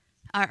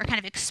or kind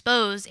of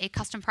expose a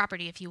custom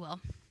property, if you will,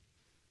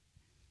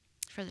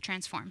 for the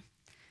transform.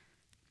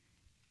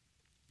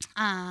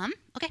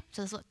 Okay,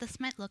 so this is what this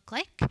might look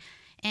like.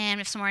 And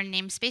we have some more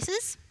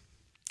namespaces.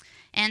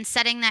 And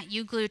setting that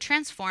uglue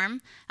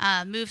transform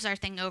moves our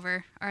thing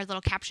over, our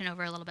little caption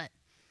over a little bit.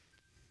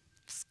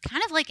 It's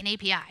kind of like an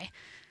API,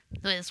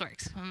 the way this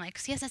works. I'm like,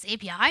 CSS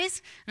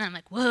APIs? And then I'm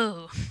like,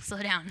 whoa,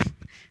 slow down.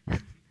 I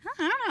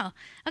don't know.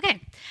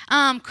 Okay,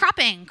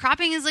 cropping.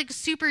 Cropping is like a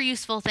super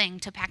useful thing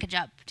to package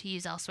up to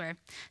use elsewhere.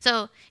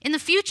 So in the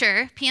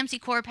future,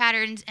 PMC core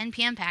patterns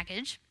NPM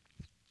package,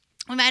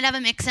 we might have a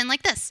mix in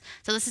like this.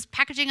 So this is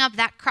packaging up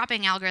that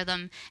cropping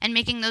algorithm and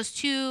making those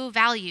two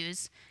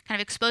values, kind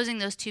of exposing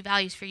those two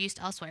values for use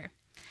elsewhere.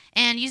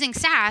 And using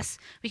Sass,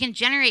 we can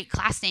generate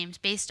class names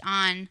based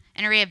on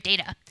an array of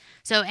data.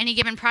 So any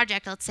given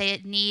project, let's say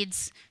it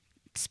needs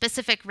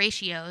specific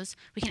ratios,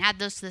 we can add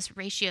those to this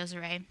ratios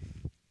array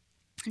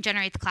and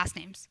generate the class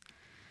names.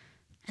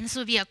 And this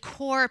would be a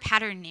core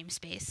pattern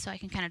namespace, so I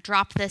can kind of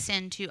drop this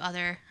into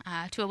other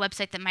to a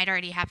website that might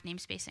already have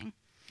namespacing.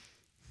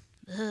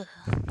 Ugh.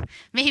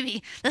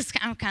 Maybe this,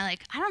 I'm kind of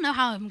like, I don't know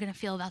how I'm going to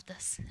feel about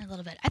this in a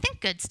little bit. I think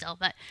good still,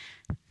 but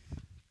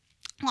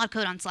a lot of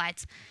code on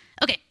slides.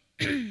 Okay,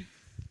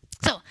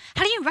 so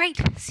how do you write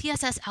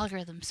CSS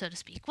algorithms, so to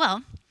speak?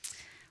 Well,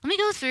 let me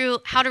go through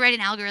how to write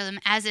an algorithm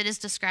as it is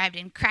described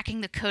in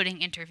Cracking the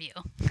Coding interview.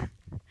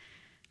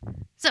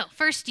 So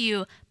first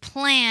you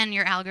plan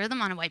your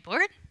algorithm on a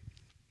whiteboard.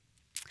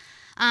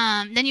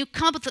 Then you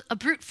come up with a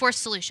brute force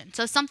solution,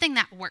 so something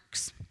that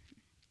works.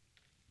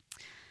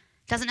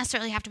 Doesn't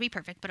necessarily have to be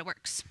perfect, but it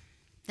works.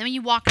 Then when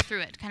you walk through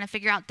it, kind of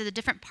figure out the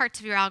different parts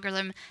of your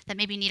algorithm that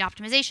maybe need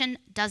optimization.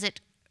 Does it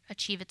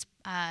achieve its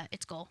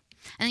goal?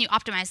 And then you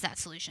optimize that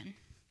solution.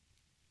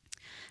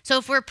 So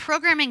if we're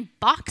programming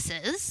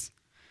boxes,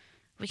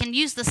 we can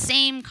use the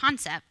same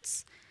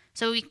concepts.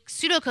 So we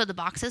pseudocode the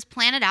boxes,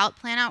 plan out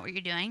what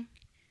you're doing,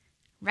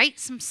 write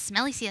some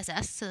smelly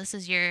CSS, so this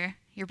is your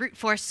brute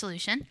force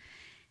solution.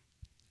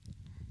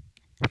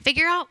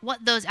 Figure out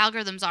what those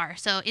algorithms are.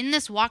 So in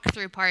this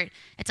walkthrough part,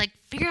 it's like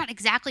figure out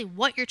exactly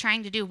what you're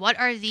trying to do. What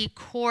are the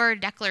core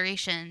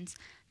declarations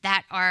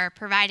that are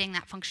providing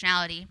that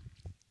functionality?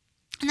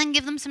 And then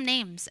give them some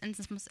names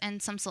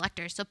and some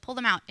selectors. So pull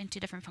them out into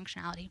different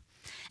functionality.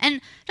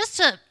 And just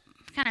to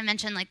kind of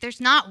mention, like, there's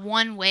not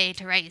one way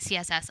to write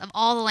CSS. Of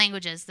all the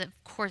languages, of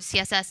course,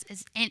 CSS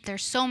is,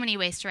 there's so many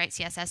ways to write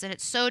CSS, and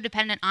it's so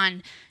dependent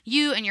on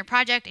you and your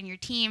project and your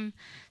team.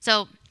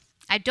 So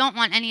I don't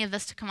want any of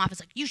this to come off as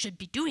like, you should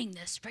be doing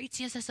this, write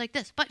CSS like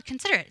this. But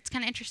consider it. It's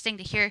kind of interesting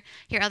to hear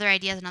other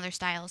ideas and other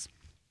styles.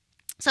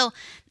 So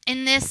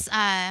in this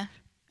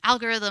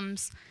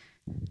algorithms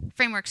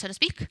framework, so to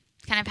speak,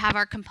 kind of have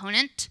our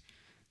component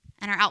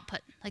and our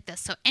output like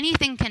this. So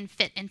anything can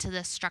fit into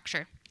this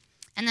structure.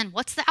 And then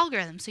what's the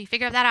algorithm? So you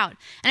figure that out.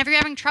 And if you're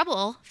having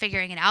trouble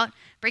figuring it out,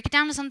 break it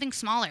down to something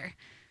smaller.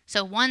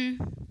 So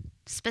one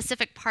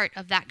specific part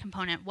of that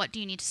component, what do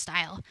you need to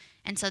style?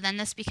 And so then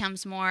this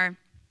becomes more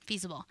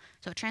feasible.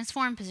 So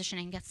transform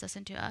positioning gets us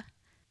into a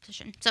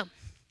position. So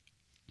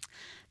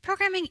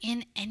programming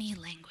in any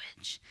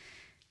language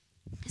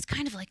is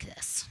kind of like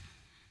this.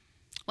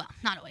 Well,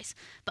 not always,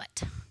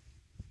 but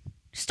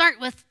start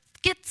with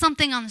get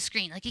something on the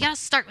screen. Like, you gotta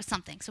start with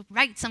something. So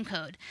write some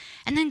code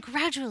and then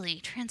gradually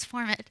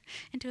transform it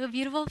into a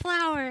beautiful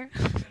flower.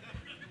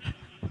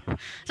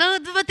 So,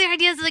 but the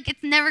idea is, like,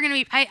 it's never gonna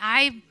be,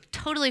 I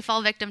totally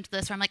fall victim to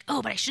this where I'm like,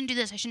 oh, but I shouldn't do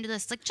this, I shouldn't do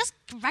this. It's like, just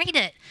write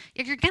it.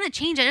 If you're gonna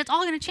change it, it's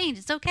all gonna change.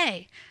 It's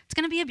okay. It's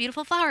gonna be a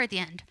beautiful flower at the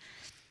end.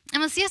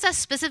 And with CSS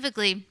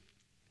specifically,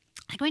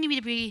 I'm going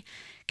to be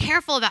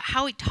careful about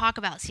how we talk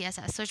about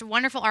CSS. So there's a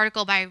wonderful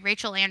article by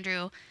Rachel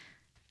Andrew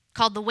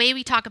called The Way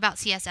We Talk About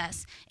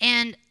CSS.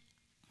 And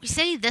we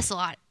say this a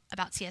lot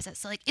about CSS.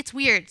 So, like, it's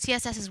weird.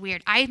 CSS is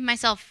weird. I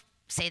myself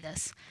say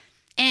this.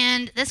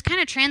 And this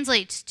kind of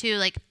translates to,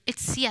 like,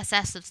 it's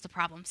CSS that's the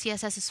problem.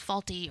 CSS is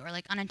faulty or,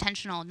 like,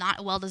 unintentional, not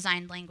a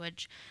well-designed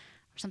language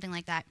or something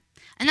like that.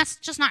 And that's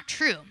just not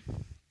true.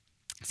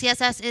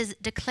 CSS is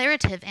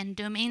declarative and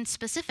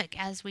domain-specific,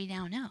 as we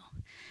now know.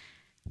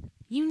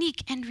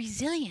 Unique and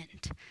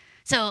resilient.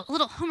 So a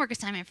little homework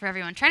assignment for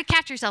everyone. Try to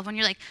catch yourself when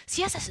you're like,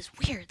 CSS is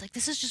weird. Like,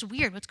 this is just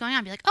weird. What's going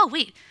on? Be like, oh,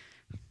 wait,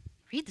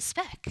 read the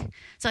spec.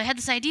 So I had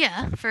this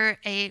idea for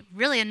a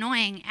really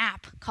annoying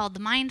app called the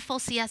Mindful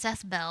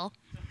CSS Bell.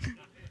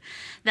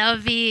 That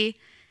would be,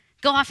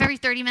 go off every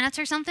 30 minutes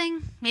or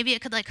something. Maybe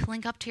it could, like,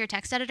 link up to your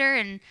text editor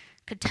and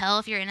could tell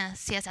if you're in a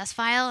CSS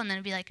file, and then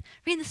it'd be like,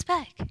 read the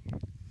spec.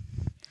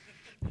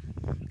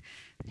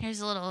 Here's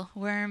a little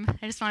worm.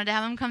 I just wanted to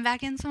have him come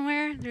back in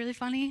somewhere. They're really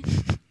funny.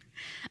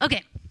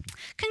 Okay.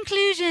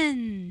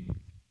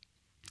 Conclusion.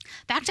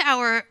 Back to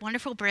our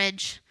wonderful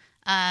bridge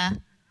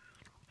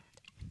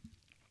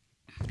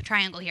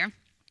triangle here.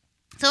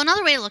 So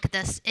another way to look at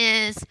this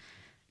is,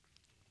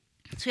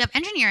 so we have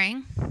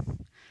engineering,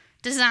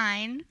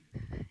 design,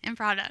 and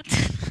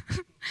product.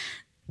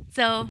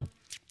 So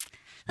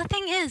the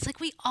thing is, like,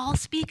 we all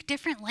speak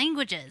different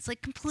languages.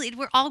 Like, completely,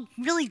 we're all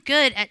really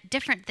good at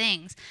different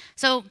things.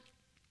 So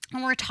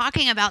when we're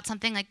talking about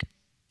something like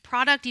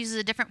product uses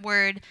a different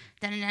word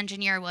than an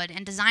engineer would,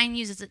 and design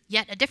uses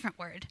yet a different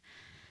word.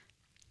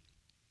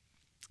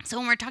 So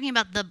when we're talking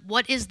about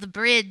what is the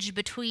bridge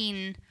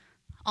between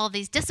all of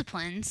these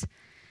disciplines,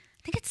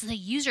 I think it's the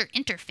user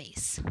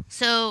interface.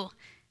 So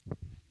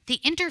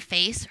the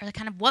interface, or the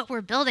kind of what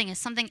we're building, is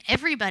something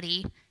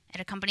everybody at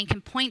a company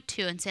can point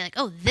to and say, like,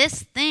 oh,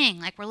 this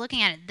thing, like, we're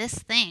looking at it, this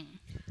thing.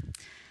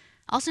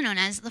 Also known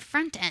as the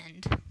front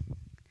end.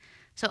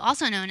 So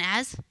also known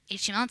as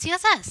HTML and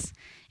CSS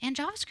and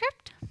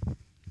JavaScript.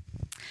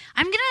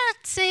 I'm going to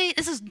say,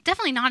 this is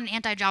definitely not an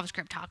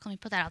anti-JavaScript talk, let me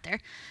put that out there,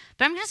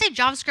 but I'm going to say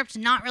JavaScript's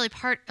not really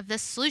part of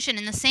this solution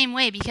in the same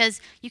way,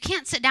 because you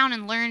can't sit down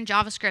and learn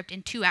JavaScript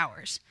in 2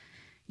 hours.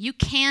 You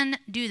can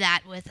do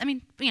that with, I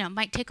mean, you know, it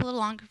might take a little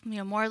longer, you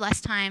know, more or less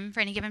time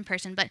for any given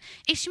person, but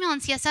HTML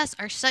and CSS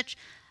are such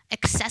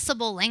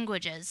accessible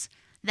languages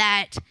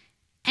that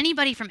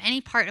anybody from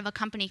any part of a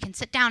company can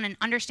sit down and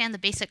understand the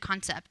basic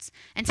concepts.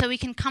 And so we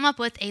can come up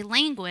with a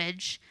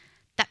language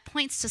that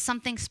points to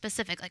something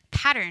specific, like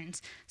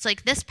patterns. So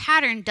like this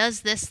pattern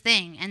does this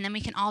thing, and then we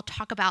can all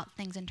talk about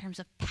things in terms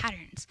of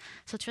patterns.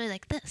 So it's really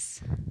like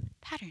this,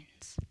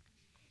 patterns.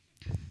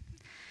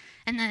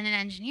 And then in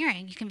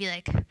engineering, you can be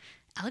like,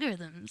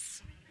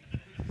 algorithms.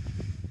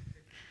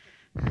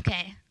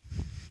 Okay.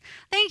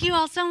 Thank you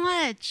all so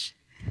much.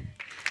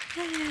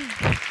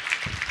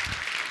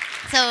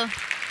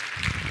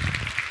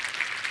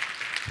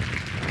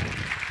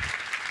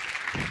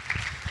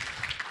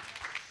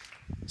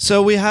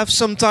 So we have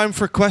some time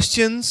for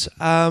questions.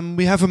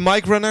 We have a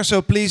mic runner,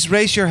 so please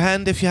raise your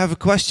hand if you have a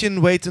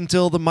question. Wait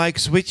until the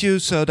mic's with you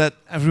so that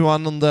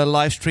everyone on the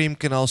live stream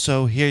can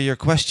also hear your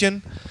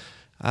question.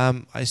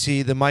 I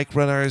see the mic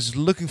runner is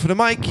looking for the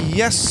mic.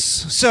 Yes.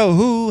 So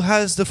who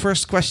has the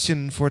first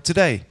question for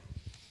today?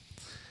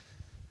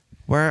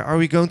 Where are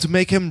we going to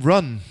make him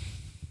run?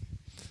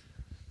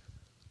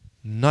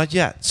 Not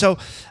yet. So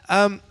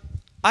I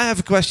have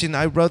a question.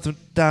 I wrote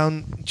it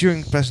down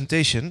during the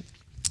presentation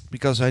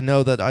because I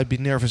know that I'd be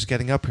nervous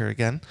getting up here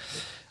again.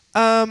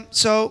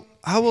 So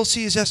how will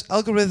CSS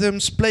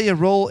algorithms play a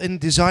role in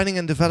designing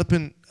and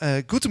developing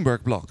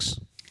Gutenberg blocks?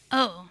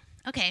 Oh,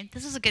 okay.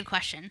 This is a good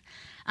question.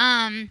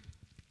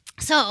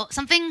 So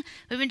something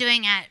we've been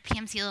doing at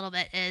PMC a little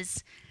bit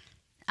is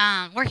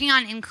working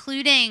on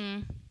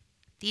including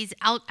these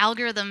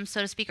algorithms,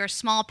 so to speak, or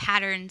small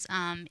patterns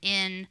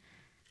in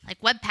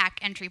like Webpack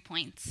entry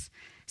points.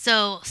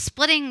 So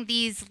splitting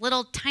these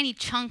little tiny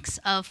chunks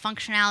of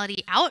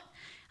functionality out,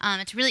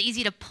 it's really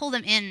easy to pull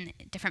them in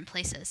different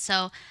places.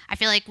 So I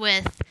feel like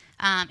with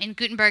in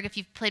Gutenberg, if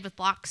you've played with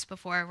blocks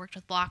before, worked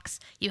with blocks,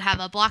 you have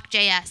a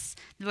block.js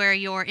where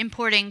you're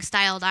importing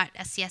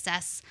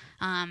style.scss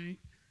and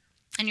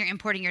you're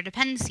importing your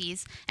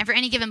dependencies. And for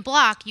any given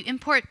block, you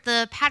import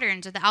the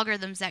patterns or the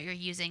algorithms that you're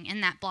using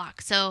in that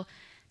block. So,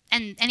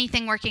 and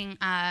anything working,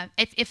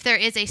 if there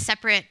is a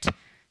separate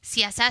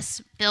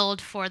CSS build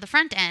for the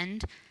front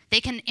end, they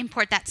can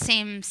import that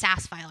same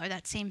Sass file or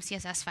that same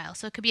CSS file.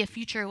 So it could be a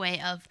future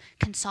way of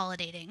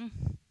consolidating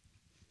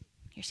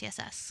your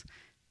CSS.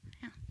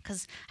 Yeah,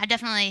 because I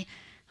definitely,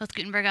 with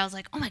Gutenberg, I was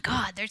like, oh my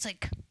God, there's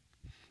like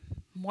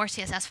more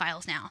CSS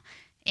files now.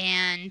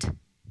 And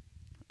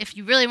if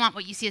you really want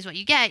what you see is what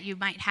you get, you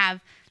might have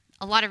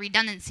a lot of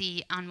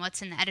redundancy on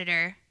what's in the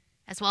editor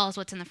as well as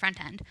what's in the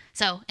front end.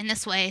 So in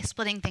this way,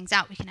 splitting things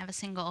out, we can have a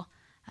single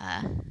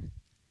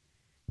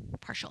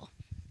partial.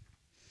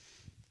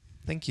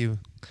 Thank you.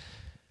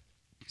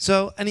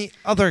 So any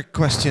other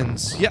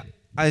questions? Yeah,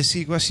 I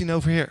see a question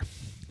over here.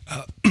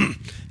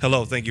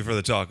 Hello, thank you for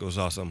the talk. It was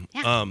awesome.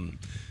 Yeah.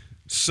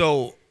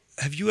 So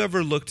have you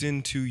ever looked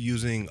into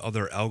using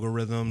other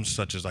algorithms,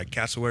 such as like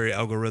cassowary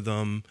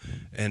algorithm,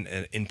 and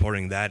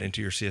importing that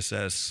into your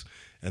CSS,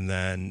 and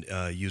then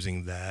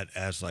using that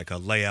as like a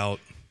layout?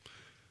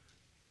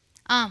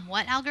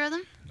 What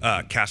algorithm?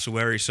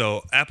 Cassowary.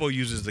 So Apple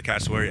uses the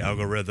cassowary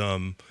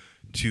algorithm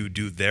to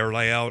do their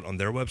layout on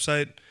their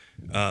website.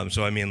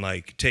 So I mean,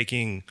 like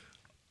taking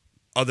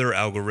other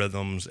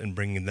algorithms and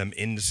bringing them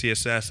into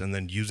CSS, and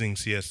then using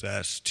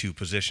CSS to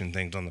position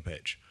things on the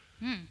page.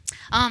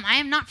 I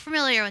am not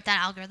familiar with that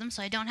algorithm,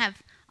 so I don't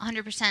have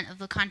 100% of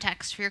the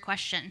context for your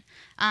question.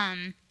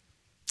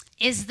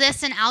 Is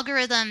this an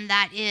algorithm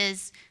that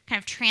is kind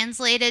of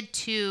translated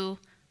to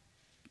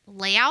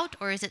layout,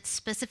 or is it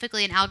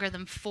specifically an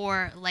algorithm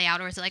for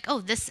layout, or is it like,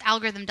 oh, this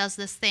algorithm does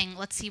this thing,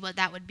 let's see what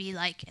that would be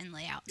like in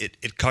layout?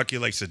 It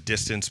calculates the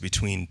distance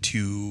between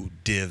two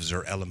divs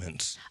or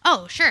elements.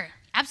 Oh, sure.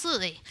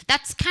 Absolutely.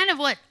 That's kind of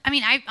what, I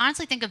mean, I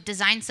honestly think of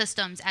design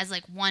systems as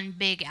like one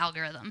big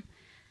algorithm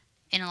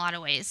in a lot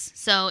of ways.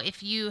 So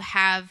if you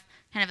have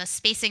kind of a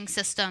spacing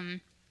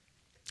system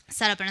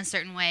set up in a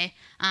certain way,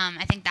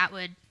 I think that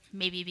would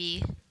maybe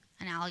be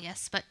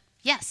analogous. But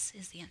yes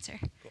is the answer.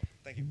 Cool.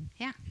 Thank you.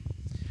 Yeah.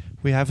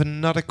 We have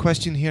another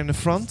question here in the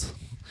front.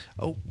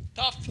 Oh,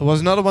 Tough. there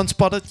was another one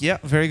spotted. Yeah,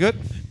 very good.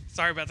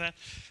 Sorry about that.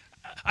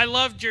 I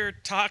loved your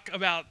talk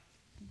about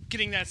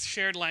getting that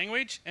shared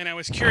language, and I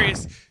was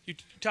curious, you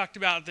talked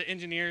about the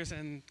engineers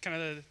and kind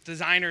of the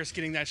designers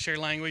getting that shared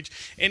language.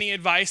 Any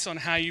advice on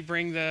how you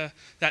bring that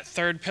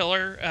third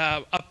pillar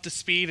up to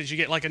speed as you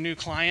get like a new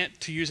client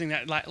to using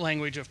that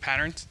language of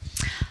patterns?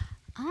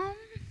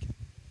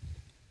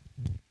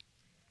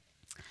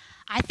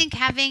 I think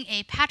having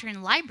a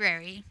pattern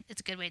library is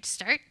a good way to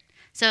start.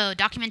 So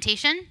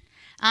documentation.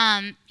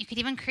 You could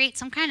even create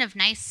some kind of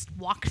nice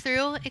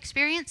walkthrough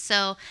experience.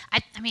 So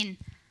I mean,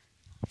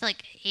 I feel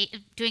like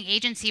doing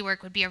agency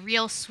work would be a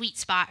real sweet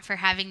spot for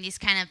having these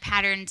kind of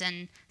patterns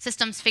and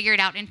systems figured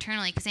out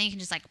internally, because then you can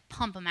just like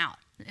pump them out,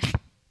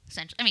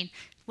 essentially. I mean,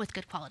 with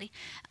good quality.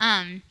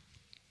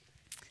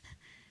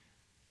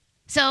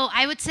 So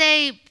I would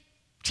say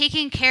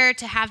taking care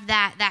to have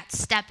that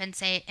step and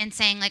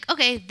saying like,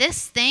 okay,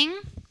 this thing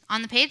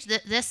on the page,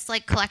 this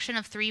like collection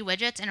of 3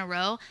 widgets in a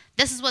row,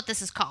 this is what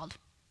this is called,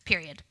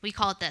 period. We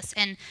call it this.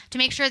 And to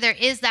make sure there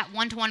is that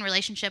one-to-one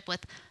relationship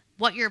with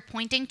what you're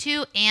pointing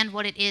to and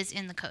what it is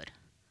in the code.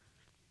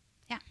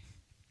 Yeah.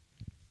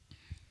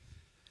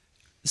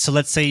 So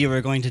let's say you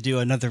were going to do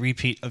another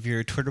repeat of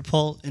your Twitter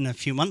poll in a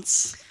few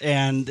months,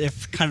 and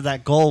if kind of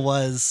that goal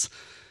was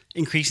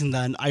increasing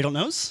the I don't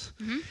knows,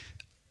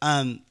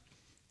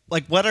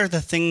 like what are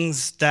the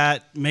things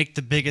that make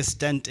the biggest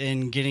dent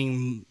in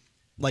getting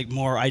like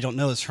more I don't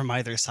knows from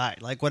either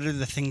side? Like what are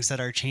the things that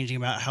are changing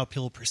about how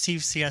people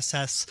perceive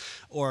CSS,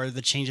 or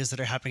the changes that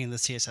are happening in the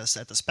CSS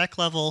at the spec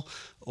level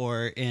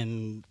or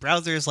in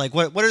browsers? Like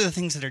what are the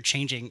things that are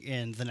changing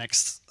in the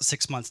next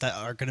 6 months that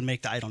are going to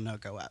make the I don't know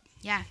go up?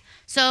 Yeah.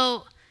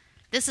 So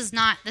this is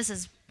not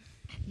the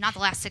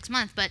last 6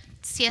 months, but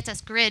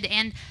CSS Grid,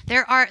 and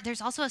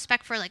there's also a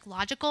spec for like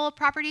logical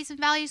properties and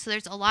values. So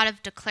there's a lot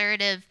of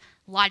declarative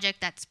logic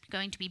that's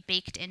going to be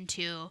baked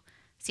into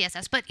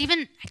CSS. But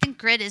even I think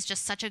Grid is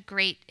just such a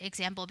great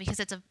example because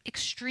it's an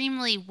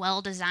extremely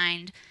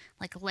well-designed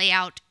like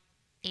layout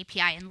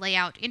API and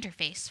layout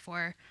interface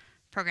for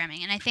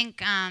programming. And I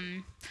think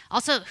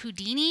also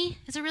Houdini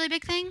is a really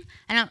big thing.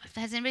 I don't know,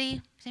 has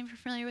anybody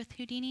familiar with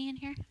Houdini in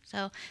here?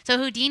 So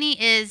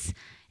Houdini is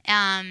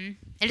it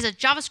is a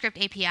JavaScript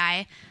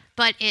API,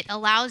 but it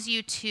allows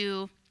you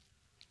to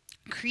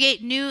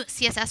create new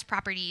CSS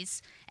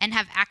properties and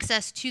have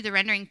access to the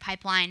rendering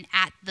pipeline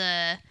at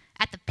the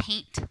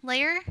paint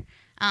layer.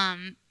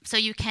 So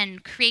you can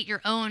create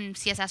your own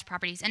CSS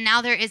properties. And now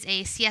there is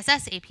a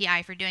CSS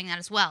API for doing that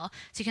as well.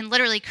 So you can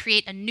literally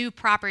create a new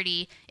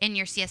property in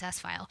your CSS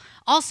file.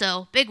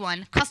 Also, big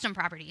one, custom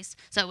properties,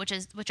 so which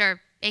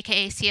are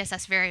AKA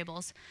CSS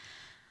variables.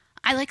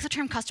 I like the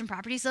term custom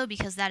properties though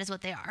because that is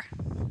what they are.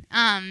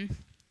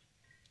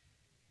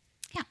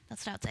 Yeah,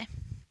 that's what I would say.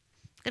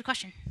 Good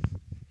question.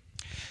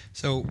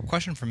 So,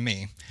 question from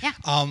me. Yeah.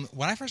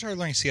 When I first started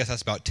learning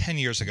CSS about 10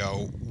 years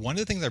ago, one of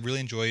the things I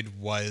really enjoyed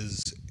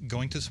was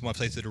going to some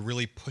websites that are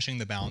really pushing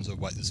the bounds of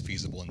what is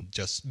feasible and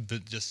just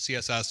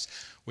CSS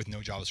with no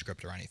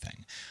JavaScript or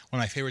anything.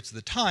 One of my favorites at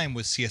the time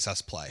was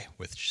CSS Play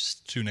with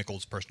Stu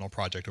Nichols' personal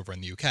project over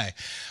in the UK. I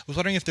was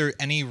wondering if there are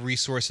any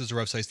resources or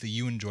websites that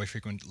you enjoy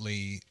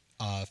frequently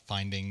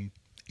finding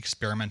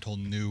experimental,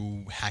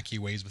 new, hacky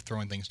ways of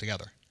throwing things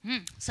together.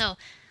 So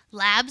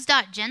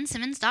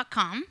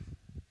labs.jensimmons.com.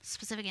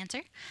 Specific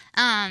answer.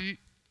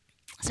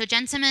 So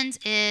Jen Simmons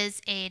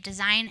is a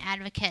design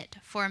advocate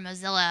for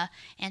Mozilla,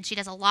 and she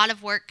does a lot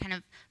of work kind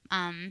of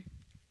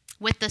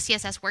with the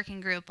CSS working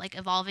group, like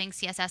evolving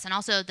CSS, and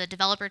also the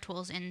developer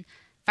tools in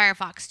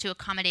Firefox to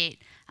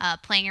accommodate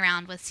playing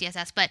around with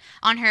CSS. But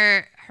on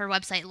her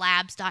website,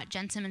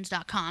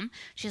 labs.jensimmons.com,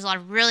 she has a lot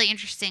of really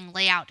interesting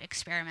layout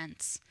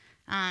experiments.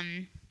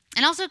 And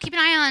also keep an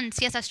eye on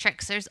CSS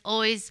tricks. There's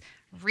always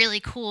really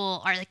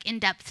cool or like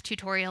in-depth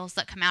tutorials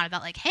that come out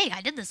about like, hey, I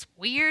did this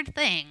weird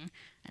thing.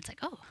 And it's like,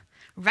 oh,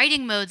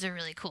 writing modes are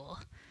really cool.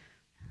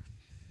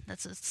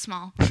 That's a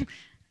small,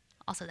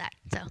 also that,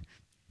 so.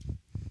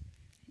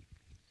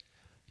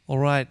 All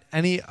right,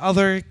 any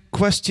other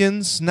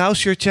questions?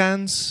 Now's your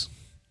chance.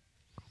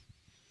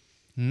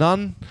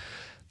 None?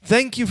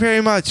 Thank you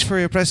very much for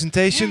your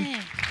presentation. Yay.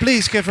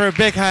 Please give her a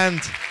big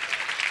hand.